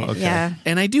 Okay. Yeah.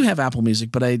 And I do have Apple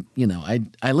Music, but I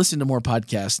listen to more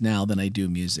podcasts now than I do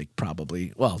music,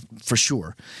 probably. Well, for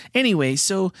sure. Anyway,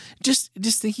 so just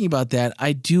thinking about that,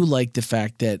 I do like the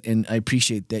fact that, and I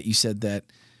appreciate that you said that,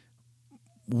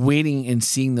 waiting and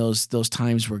seeing those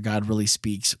times where God really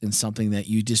speaks in something that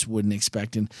you just wouldn't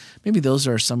expect. And maybe those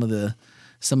are some of the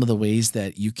ways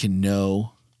that you can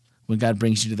know when God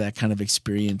brings you to that kind of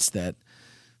experience, that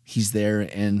He's there,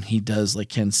 and He does, like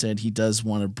Ken said, He does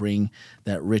want to bring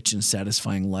that rich and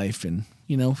satisfying life. And,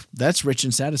 that's rich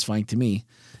and satisfying to me.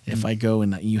 If I go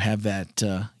and you have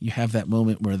that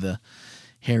moment where the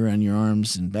hair on your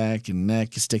arms and back and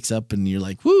neck sticks up and you're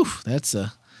like, whoo, that's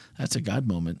a God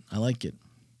moment. I like it.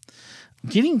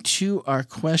 Getting to our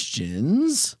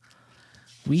questions,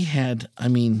 we had, I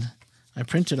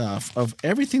printed off of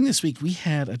everything this week. We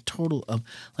had a total of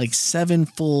like 7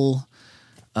 full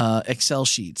Excel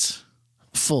sheets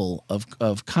full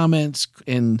of comments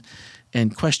and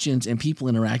questions and people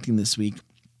interacting this week.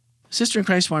 Sister in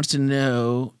Christ wants to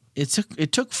know,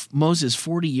 It took Moses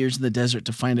 40 years in the desert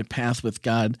to find a path with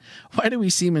God. Why do we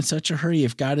seem in such a hurry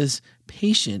if God is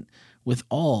patient with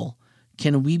all?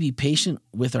 Can we be patient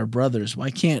with our brothers? Why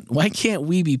can't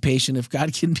we be patient if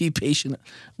God can be patient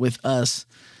with us?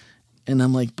 And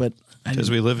I'm like, but because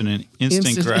we live in an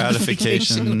instant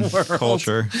gratification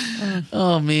culture.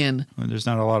 Oh man, There's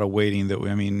not a lot of waiting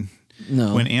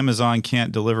no. When Amazon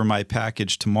can't deliver my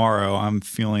package tomorrow, I'm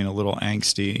feeling a little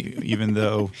angsty, even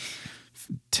though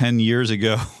 10 years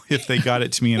ago, if they got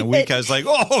it to me in a week, I was like,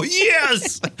 oh,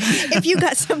 yes. If you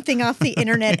got something off the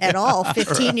internet at all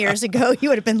 15 years ago, you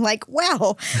would have been like,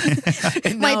 wow,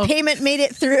 my payment made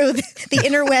it through the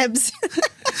interwebs.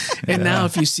 And now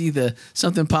if you see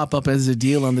something pop up as a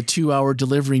deal on the 2-hour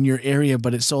delivery in your area,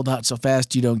 but it's sold out so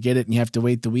fast you don't get it and you have to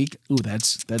wait the week. Ooh,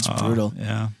 that's brutal.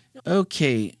 Yeah.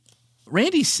 Okay.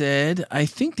 Randy said, I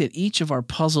think that each of our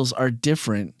puzzles are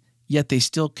different, yet they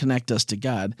still connect us to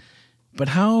God. But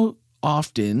how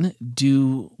often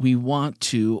do we want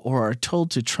to or are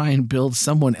told to try and build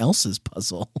someone else's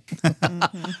puzzle?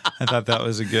 I thought that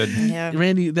was a good. Yeah.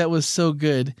 Randy, that was so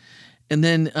good. And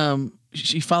then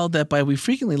she followed that by, we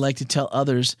frequently like to tell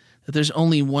others that there's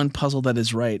only one puzzle that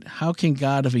is right. How can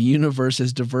God of a universe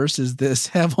as diverse as this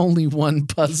have only one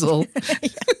puzzle?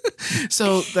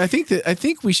 So I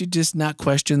think we should just not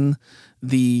question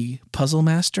the puzzle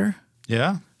master.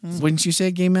 Yeah. Wouldn't you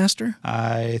say, Game Master?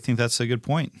 I think that's a good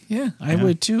point. Yeah, I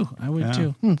would too.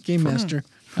 Game Master.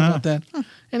 How about that?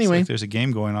 Anyway, It's like there's a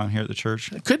game going on here at the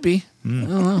church. it could be. I don't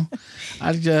know.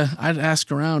 I'd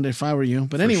ask around if I were you.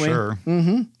 But anyway, For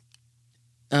sure.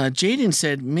 Jaden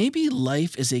said, maybe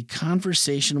life is a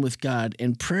conversation with God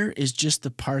and prayer is just the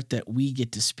part that we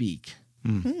get to speak.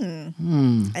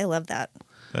 I love that.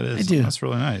 That is. I do. That's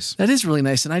really nice. That is really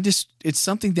nice. And it's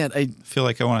something that I feel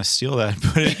like I want to steal that and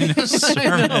put it in a sermon.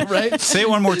 I know, right? Say it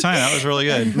one more time. That was really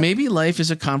good. Maybe life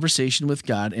is a conversation with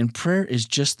God and prayer is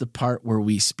just the part where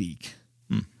we speak.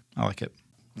 I like it.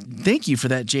 Thank you for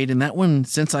that, Jaden. That one,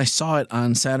 since I saw it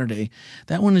on Saturday,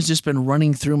 that one has just been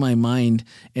running through my mind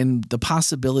and the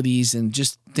possibilities and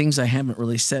just things I haven't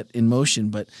really set in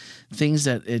motion, but things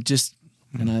that it just,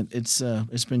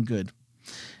 it's been good.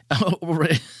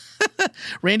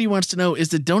 Randy wants to know, is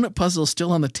the donut puzzle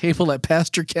still on the table at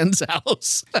Pastor Ken's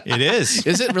house? It is.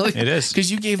 Is it really? It is. Because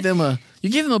you gave them a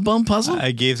bum puzzle? I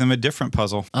gave them a different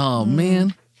puzzle Oh,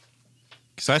 man.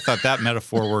 because I thought that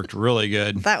metaphor worked really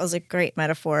good. That was a great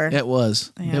metaphor. It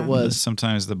was. Yeah. It was.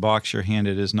 Sometimes the box you're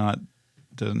handed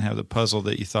doesn't have the puzzle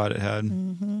that you thought it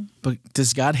had. But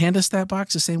does God hand us that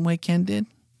box the same way Ken did?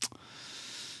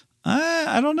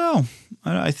 I don't know.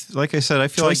 Like I said, I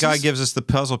feel Choices? like God gives us the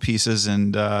puzzle pieces,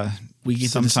 and We get to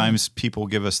sometimes people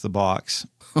give us the box.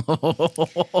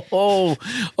 Oh,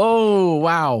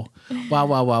 wow.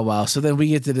 So then we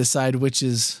get to decide which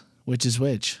is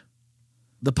which.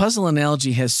 The puzzle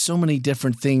analogy has so many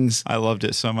different things I loved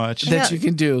it so much. that you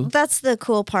can do. That's the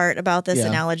cool part about this Yeah.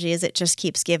 analogy is it just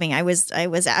keeps giving. I was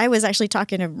actually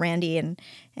talking to Randy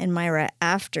and Myra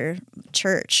after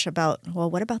church about, well,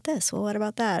 what about this? Well, what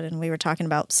about that? And we were talking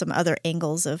about some other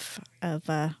angles of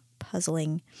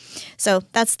puzzling. So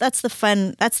that's the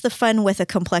fun. That's the fun with a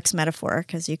complex metaphor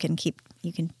because you can keep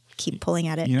pulling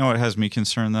at it. You know what has me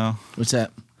concerned though? What's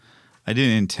that? I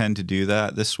didn't intend to do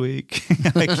that this week.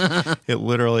 It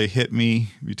literally hit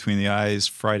me between the eyes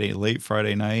late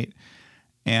Friday night.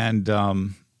 And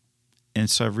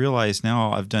so I've realized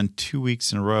now I've done 2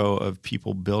 weeks in a row of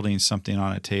people building something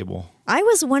on a table. I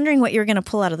was wondering what you were going to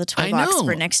pull out of the toy I box know.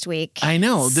 for next week. I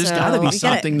know. There's So got to be we gotta-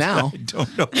 something now. I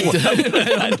don't know what.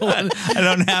 I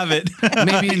don't have it.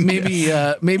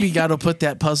 Maybe God will put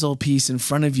that puzzle piece in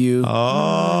front of you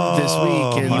this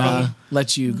week and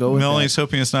let you go with Melanie's that.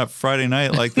 hoping it's not Friday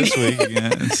night like this week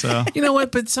again. So You know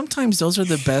what? But sometimes those are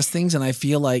the best things, and I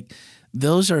feel like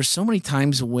those are so many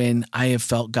times when I have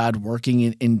felt God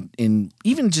working in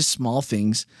even just small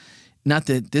things. Not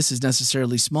that this is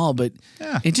necessarily small, but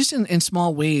it just in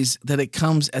small ways that it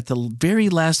comes at the very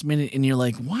last minute, and you're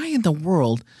like, why in the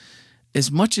world?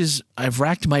 As much as I've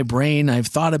racked my brain, I've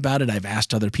thought about it, I've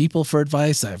asked other people for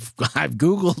advice, I've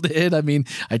Googled it. I mean,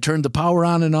 I turned the power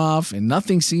on and off, and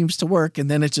nothing seems to work. And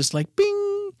then it's just like,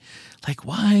 bing, like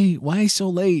why so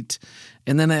late?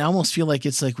 And then I almost feel like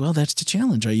it's like, well, that's the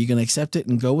challenge. Are you going to accept it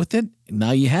and go with it? Now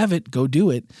you have it. Go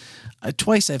do it.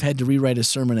 Twice I've had to rewrite a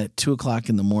sermon at 2:00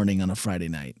 in the morning on a Friday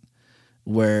night,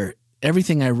 where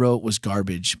everything I wrote was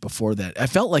garbage before that. I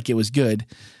felt like it was good.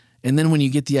 And then when you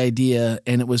get the idea,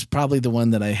 and it was probably the one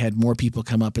that I had more people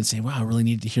come up and say, wow, I really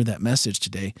needed to hear that message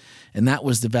today. And that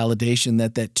was the validation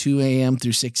that 2 a.m.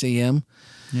 through 6 a.m.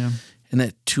 yeah. And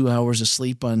that 2 hours of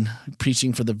sleep on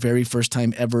preaching for the very first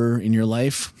time ever in your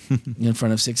life in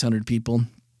front of 600 people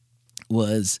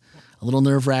was a little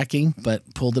nerve wracking, but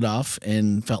pulled it off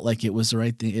and felt like it was the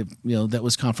right thing. That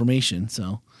was confirmation.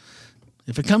 So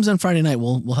if it comes on Friday night,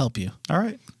 we'll help you. All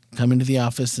right. Come into the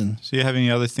office and. So you have any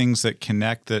other things that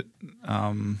connect that?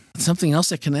 Something else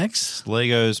that connects?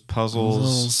 Legos,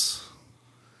 puzzles.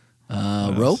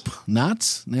 Rope,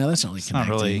 knots. No, that's not really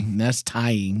connecting. Not really. That's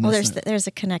tying. Well, That's there's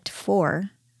a Connect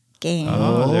 4 game.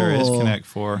 Oh, there is Connect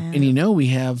 4. And we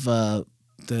have the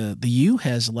U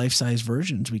has life-size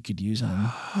versions we could use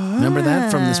on. Remember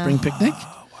that from the spring picnic?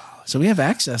 Oh, wow. So we have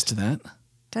access to that.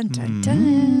 Dun, dun,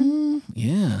 dun.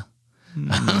 Yeah.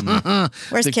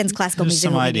 Where's Ken's classical There's music?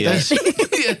 some ideas.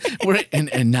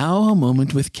 And now a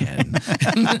moment with Ken.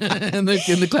 and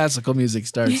the classical music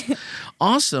starts.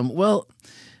 Awesome. Well,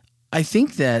 I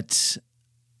think that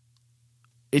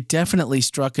it definitely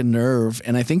struck a nerve,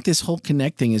 and I think this whole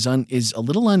Connect thing is a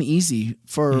little uneasy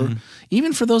for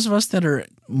even for those of us that are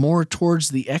more towards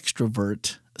the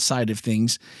extrovert side of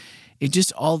things. It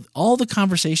just all the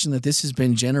conversation that this has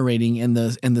been generating and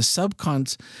the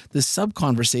sub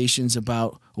conversations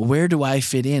about where do I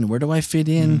fit in? Where do I fit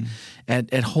in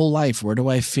at Whole Life? Where do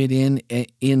I fit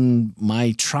in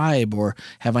my tribe, or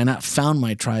have I not found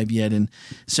my tribe yet? And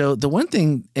so the one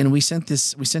thing, and we sent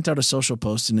out a social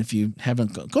post, and if you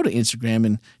haven't, go to Instagram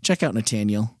and check out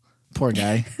Nathaniel. Poor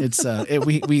guy. It's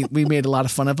we made a lot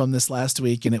of fun of him this last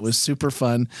week, and it was super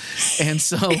fun. And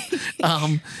so,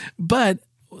 but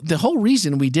the whole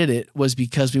reason we did it was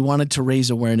because we wanted to raise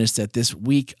awareness that this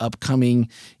week upcoming,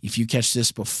 if you catch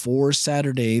this before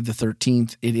Saturday, the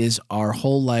 13th, it is our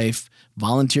Whole Life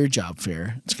volunteer job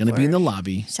fair. It's going to be in the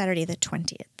lobby. Saturday the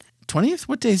 20th. 20th?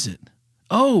 What day is it?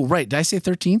 Oh, right. Did I say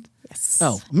 13th? Yes.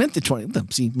 Oh, meant the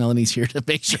 20th. See, Melanie's here to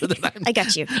make sure that I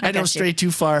got you. I don't stray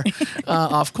too far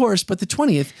off course. But the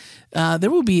 20th, there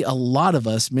will be a lot of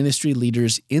us ministry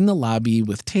leaders in the lobby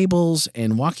with tables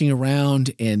and walking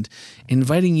around and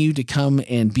inviting you to come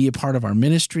and be a part of our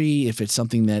ministry if it's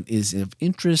something that is of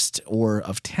interest or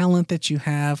of talent that you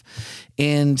have.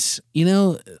 And,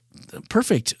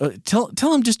 perfect. Tell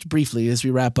them just briefly as we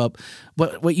wrap up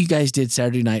what you guys did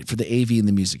Saturday night for the AV and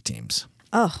the music teams.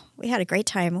 Oh, we had a great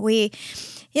time. We,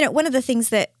 one of the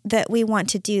things that we want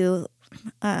to do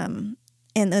in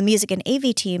the music and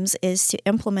AV teams is to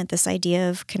implement this idea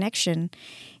of connection.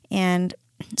 And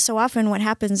so often what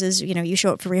happens is, you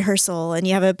show up for rehearsal and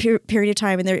you have a period of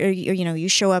time and there, you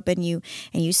show up and you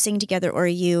sing together, or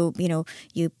you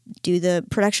do the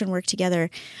production work together.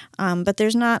 But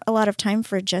there's not a lot of time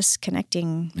for just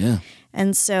connecting. Yeah.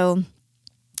 And so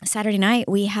Saturday night,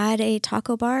 we had a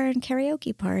taco bar and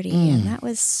karaoke party, and that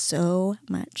was so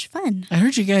much fun. I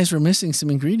heard you guys were missing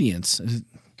some ingredients.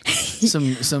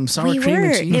 Some sour cream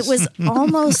and cheese. It was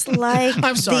almost like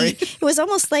I'm sorry. It was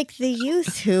almost like the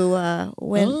youth who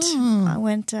went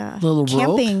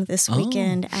camping this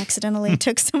weekend accidentally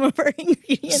took some of our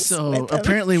ingredients. So with them.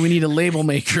 apparently we need a label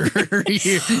maker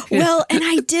here. Well, and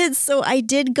I did. So I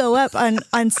did go up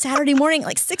on Saturday morning,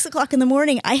 like 6 o'clock in the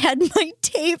morning. I had my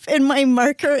tape and my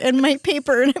marker and my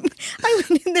paper, and I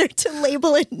went in there to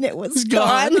label it, and it was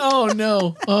gone. Oh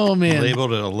no! Oh man!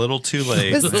 Labeled it a little too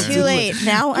late. It was too late.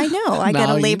 Now I know. I got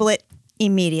to label it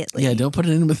immediately. Yeah, don't put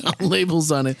it in without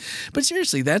labels on it. But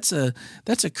seriously, that's a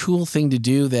cool thing to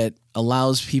do that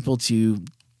allows people to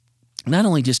not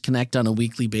only just connect on a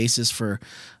weekly basis for,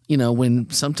 when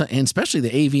sometimes, and especially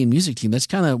the AV and music team, that's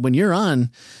kind of when you're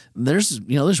on, there's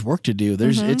work to do.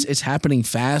 There's it's happening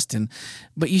fast,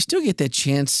 but you still get that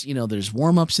chance. There's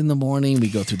warm ups in the morning. We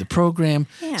go through the program,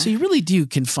 so you really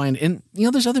can find. And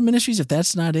there's other ministries if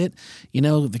that's not it.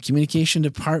 The communication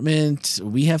department,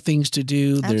 we have things to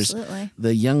do. Absolutely. There's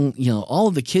the young, all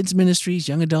of the kids ministries,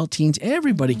 young adult teens.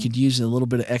 Everybody could use a little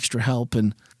bit of extra help.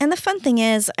 And the fun thing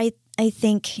is, I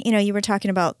think, you were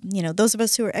talking about, those of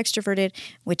us who are extroverted,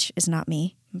 which is not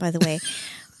me, by the way.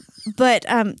 But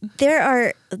there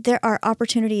are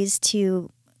opportunities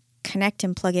to connect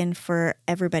and plug in for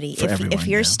everybody. If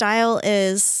your style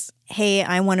is, hey,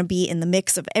 I want to be in the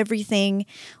mix of everything,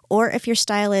 or if your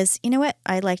style is, you know what,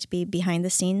 I like to be behind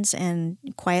the scenes and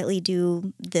quietly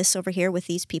do this over here with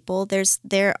these people,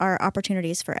 there are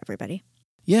opportunities for everybody.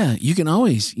 Yeah, you can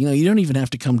always, you don't even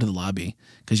have to come to the lobby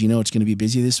because it's going to be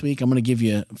busy this week. I'm going to give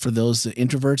you, for those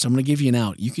introverts, I'm going to give you an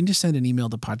out. You can just send an email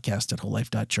to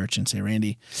podcast@wholelife.church and say,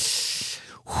 Randy,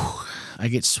 I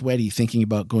get sweaty thinking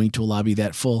about going to a lobby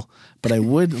that full. But I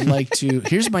would like to.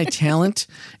 Here's my talent,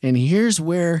 and here's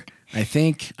where I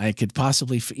think I could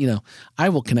possibly, I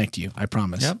will connect you. I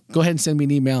promise. Yep. Go ahead and send me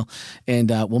an email, and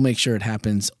we'll make sure it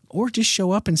happens. Or just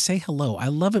show up and say hello. I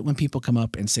love it when people come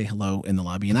up and say hello in the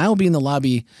lobby. And I will be in the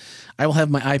lobby. I will have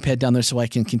my iPad down there so I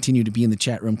can continue to be in the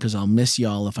chat room because I'll miss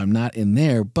y'all if I'm not in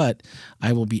there. But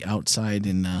I will be outside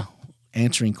and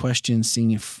answering questions,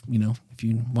 seeing if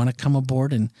you want to come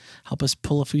aboard and help us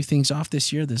pull a few things off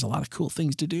this year. There's a lot of cool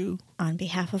things to do. On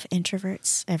behalf of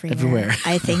introverts everywhere. Everywhere.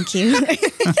 I thank you.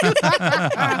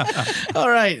 All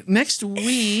right. Next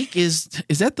week is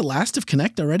that the last of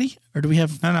Connect already? Or do we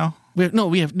have... No.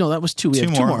 That was two. We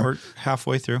have two more. We're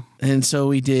halfway through. And so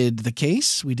we did the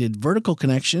case, we did vertical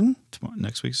connection.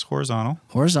 Next week's horizontal.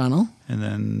 And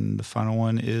then the final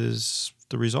one is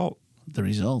the result. The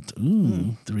result.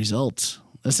 Ooh, the result.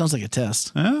 That sounds like a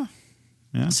test. Yeah.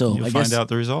 So you'll find out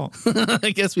the result.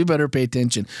 I guess we better pay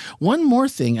attention. One more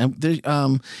thing.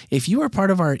 If you are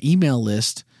part of our email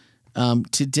list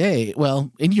today,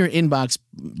 in your inbox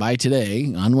by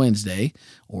today on Wednesday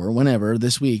or whenever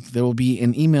this week, there will be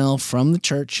an email from the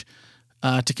church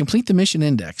to complete the mission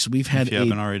index. We've had if you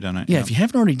haven't already done it. Yeah, if you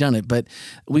haven't already done it, but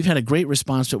we've had a great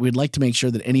response, but we'd like to make sure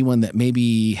that anyone that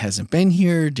maybe hasn't been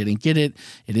here, didn't get it,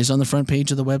 it is on the front page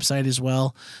of the website as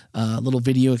well. A little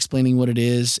video explaining what it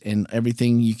is and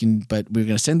everything you can, but we're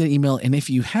going to send the email. And if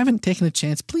you haven't taken a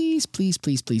chance, please,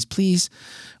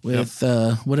 with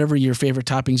whatever your favorite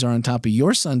toppings are on top of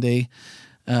your sundae,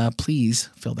 please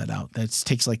fill that out. That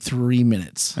takes like 3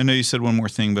 minutes. I know you said one more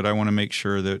thing, but I want to make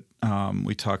sure that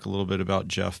we talk a little bit about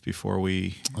Jeff before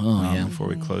we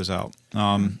close out.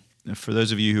 For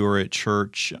those of you who are at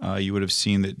church, you would have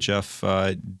seen that Jeff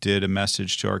did a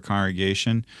message to our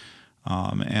congregation.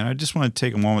 And I just want to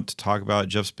take a moment to talk about it.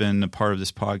 Jeff's been a part of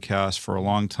this podcast for a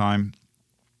long time.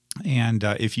 And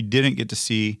if you didn't get to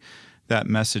see that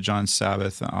message on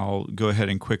Sabbath, I'll go ahead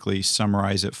and quickly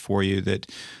summarize it for you.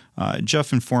 That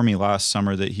Jeff informed me last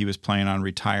summer that he was planning on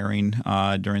retiring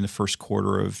during the first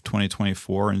quarter of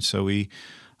 2024, and so we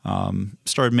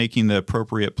started making the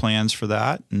appropriate plans for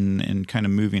that and kind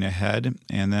of moving ahead.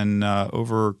 And then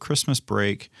over Christmas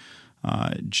break,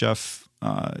 Jeff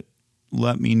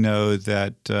let me know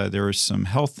that there were some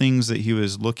health things that he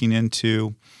was looking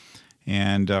into.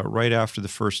 And right after the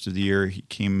first of the year, he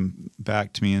came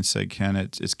back to me and said, "Ken,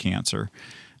 it's cancer."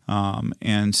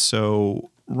 And so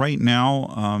right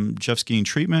now, Jeff's getting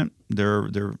treatment.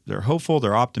 They're hopeful.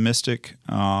 They're optimistic,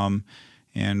 and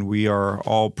we are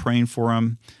all praying for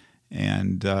him,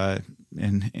 and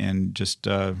just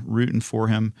rooting for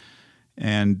him.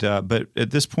 And but at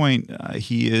this point,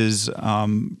 he is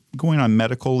going on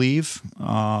medical leave,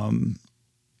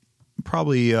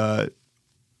 probably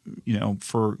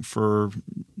for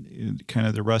kind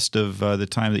of the rest of the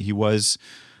time that he was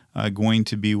going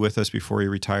to be with us before he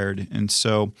retired. And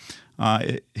so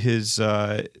his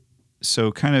last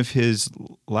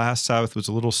Sabbath was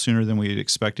a little sooner than we had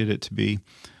expected it to be.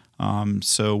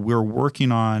 So we're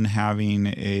working on having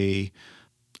a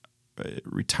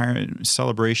retirement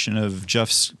celebration of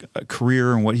Jeff's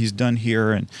career and what he's done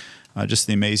here and just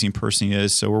the amazing person he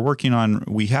is. So we're working on,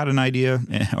 we had an idea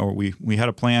or we had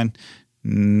a plan.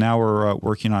 Now we're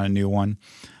working on a new one.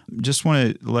 Just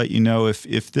want to let you know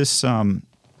if this,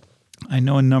 I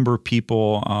know a number of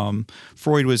people,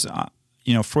 Freud was out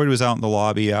in the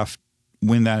lobby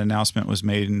when that announcement was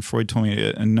made, and Freud told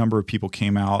me a number of people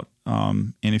came out.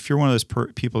 And if you're one of those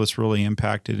people that's really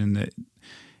impacted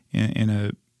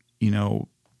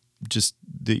just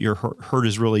that your hurt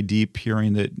is really deep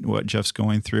hearing that what Jeff's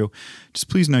going through, just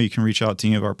please know you can reach out to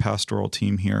any of our pastoral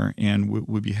team here, and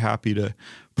we'd be happy to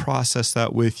process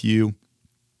that with you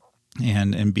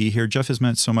and be here. Jeff has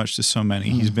meant so much to so many.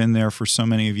 He's been there for so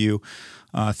many of you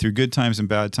through good times and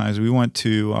bad times. We want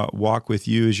to walk with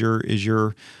you as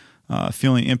you're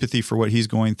feeling empathy for what he's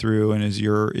going through, and as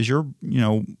you're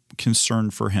concern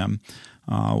for him.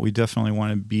 We definitely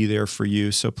want to be there for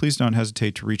you. So please don't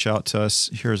hesitate to reach out to us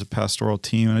here as a pastoral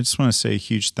team. And I just want to say a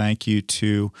huge thank you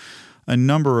to a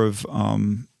number of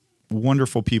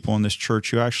wonderful people in this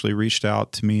church who actually reached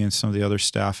out to me and some of the other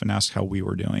staff and asked how we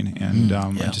were doing. And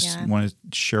I just want to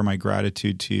share my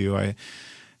gratitude to you. I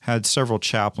had several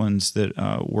chaplains that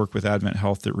work with Advent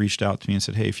Health that reached out to me and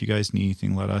said, "Hey, if you guys need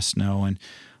anything, let us know." And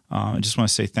I just want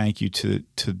to say thank you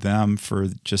to them for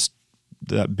just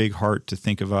that big heart to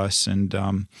think of us. And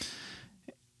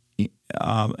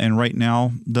right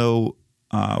now, though,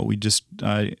 we just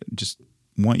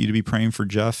want you to be praying for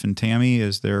Jeff and Tammy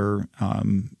as they're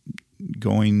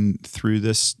going through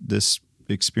this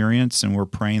experience, and we're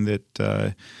praying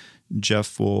that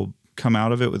Jeff will come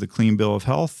out of it with a clean bill of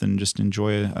health and just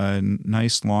enjoy a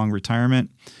nice long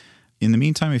retirement. In the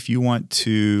meantime, if you want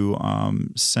to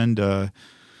send a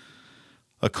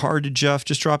card to Jeff,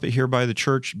 just drop it here by the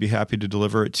church. Be happy to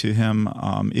deliver it to him.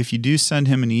 If you do send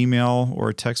him an email or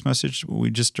a text message, we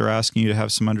just are asking you to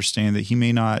have some understanding that he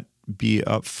may not be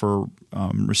up for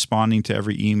responding to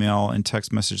every email and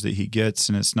text message that he gets,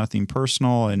 and it's nothing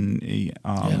personal. And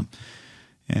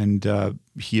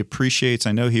he appreciates,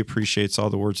 I know he appreciates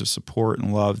all the words of support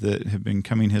and love that have been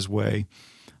coming his way.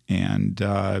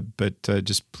 But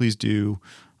just please do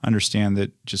understand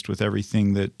that just with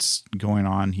everything that's going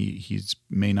on, he's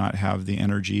may not have the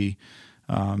energy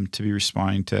to be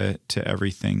responding to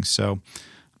everything. So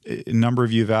a number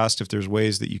of you have asked if there's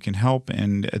ways that you can help.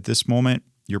 And at this moment,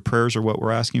 your prayers are what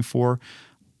we're asking for.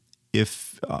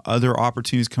 If other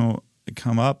opportunities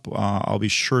come up, I'll be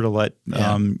sure to let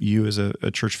you as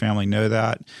a church family know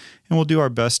that. And we'll do our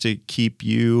best to keep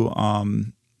you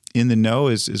in the know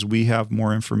as we have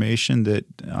more information that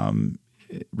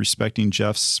respecting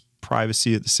Jeff's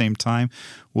privacy at the same time.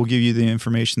 We'll give you the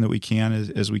information that we can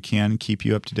as we can and keep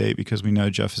you up to date, because we know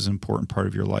Jeff is an important part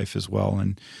of your life as well.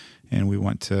 And we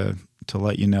want to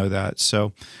let you know that.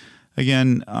 So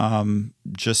again,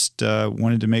 just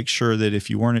wanted to make sure that if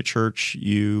you weren't at church,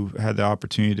 you had the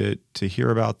opportunity to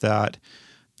hear about that.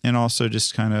 And also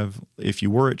just kind of, if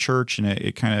you were at church and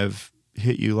it kind of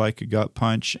hit you like a gut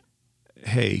punch,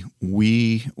 hey,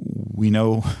 we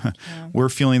know we're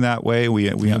feeling that way. We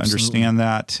understand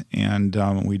that, and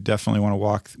we definitely want to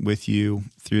walk with you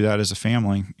through that as a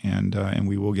family, and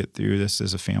we will get through this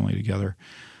as a family together.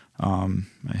 I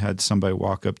had somebody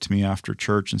walk up to me after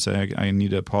church and say, I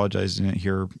need to apologize. I didn't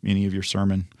hear any of your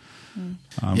sermon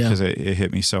because it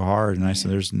hit me so hard. And I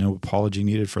said, there's no apology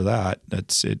needed for that.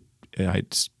 That's it.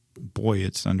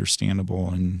 It's understandable.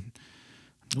 And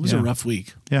it was a rough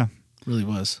week. Yeah. It really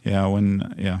was.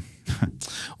 Yeah.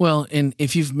 Well, and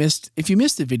if you missed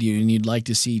the video and you'd like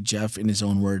to see Jeff in his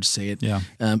own words say it,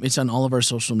 it's on all of our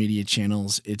social media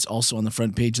channels. It's also on the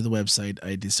front page of the website.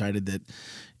 I decided that,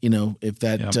 if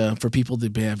that for people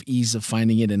to have ease of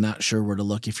finding it and not sure where to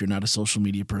look, if you're not a social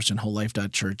media person,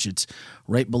 wholelife.church, it's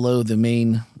right below the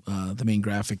main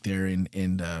graphic there,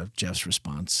 and Jeff's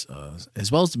response,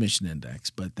 as well as the mission index.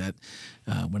 But that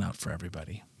went out for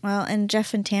everybody. Well, and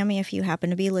Jeff and Tammy, if you happen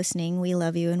to be listening, we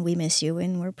love you and we miss you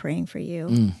and we're praying for you.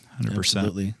 100%.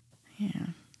 Absolutely. Yeah.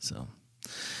 So,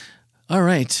 all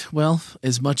right. Well,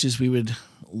 as much as we would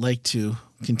like to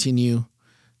continue,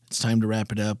 it's time to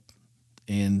wrap it up.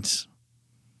 And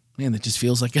man, that just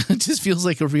feels like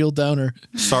a real downer.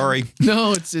 Sorry.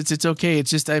 No, it's okay.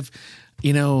 It's just I've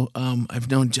known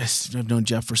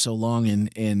Jeff for so long,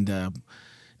 and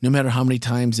no matter how many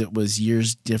times it was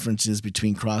years differences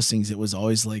between crossings, it was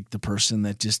always like the person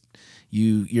that just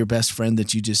your best friend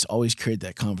that you just always carried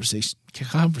that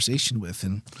conversation with,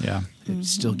 and it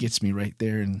still gets me right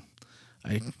there. And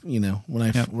when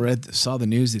I saw the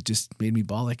news, it just made me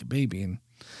bawl like a baby. And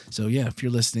so if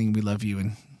you're listening, we love you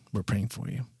and we're praying for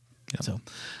you. Yep. So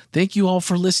thank you all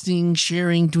for listening,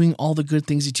 sharing, doing all the good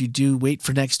things that you do. Wait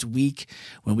for next week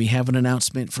when we have an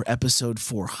announcement for episode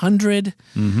 400.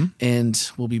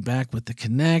 And we'll be back with the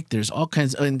Connect. There's all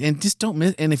kinds of, and just don't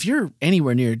miss. And if you're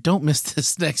anywhere near, don't miss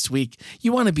this next week.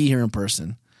 You want to be here in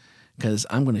person, because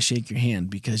I'm going to shake your hand,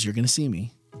 because you're going to see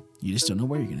me. You just don't know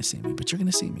where you're going to see me, but you're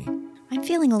going to see me. I'm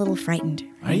feeling a little frightened.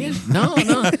 Are you? No.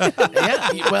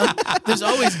 Yeah. Well, there's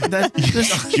always that.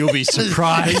 You'll be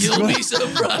surprised. You'll be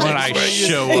surprised when I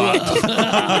show up.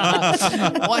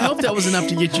 Well, I hope that was enough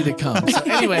to get you to come. So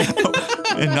anyway,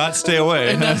 and not stay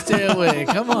away.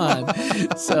 Come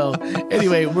on. So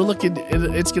anyway, we're looking.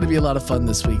 It's going to be a lot of fun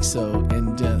this week. So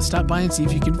stop by and see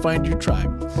if you can find your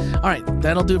tribe. All right,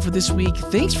 that'll do it for this week.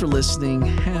 Thanks for listening.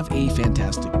 Have a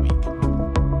fantastic week.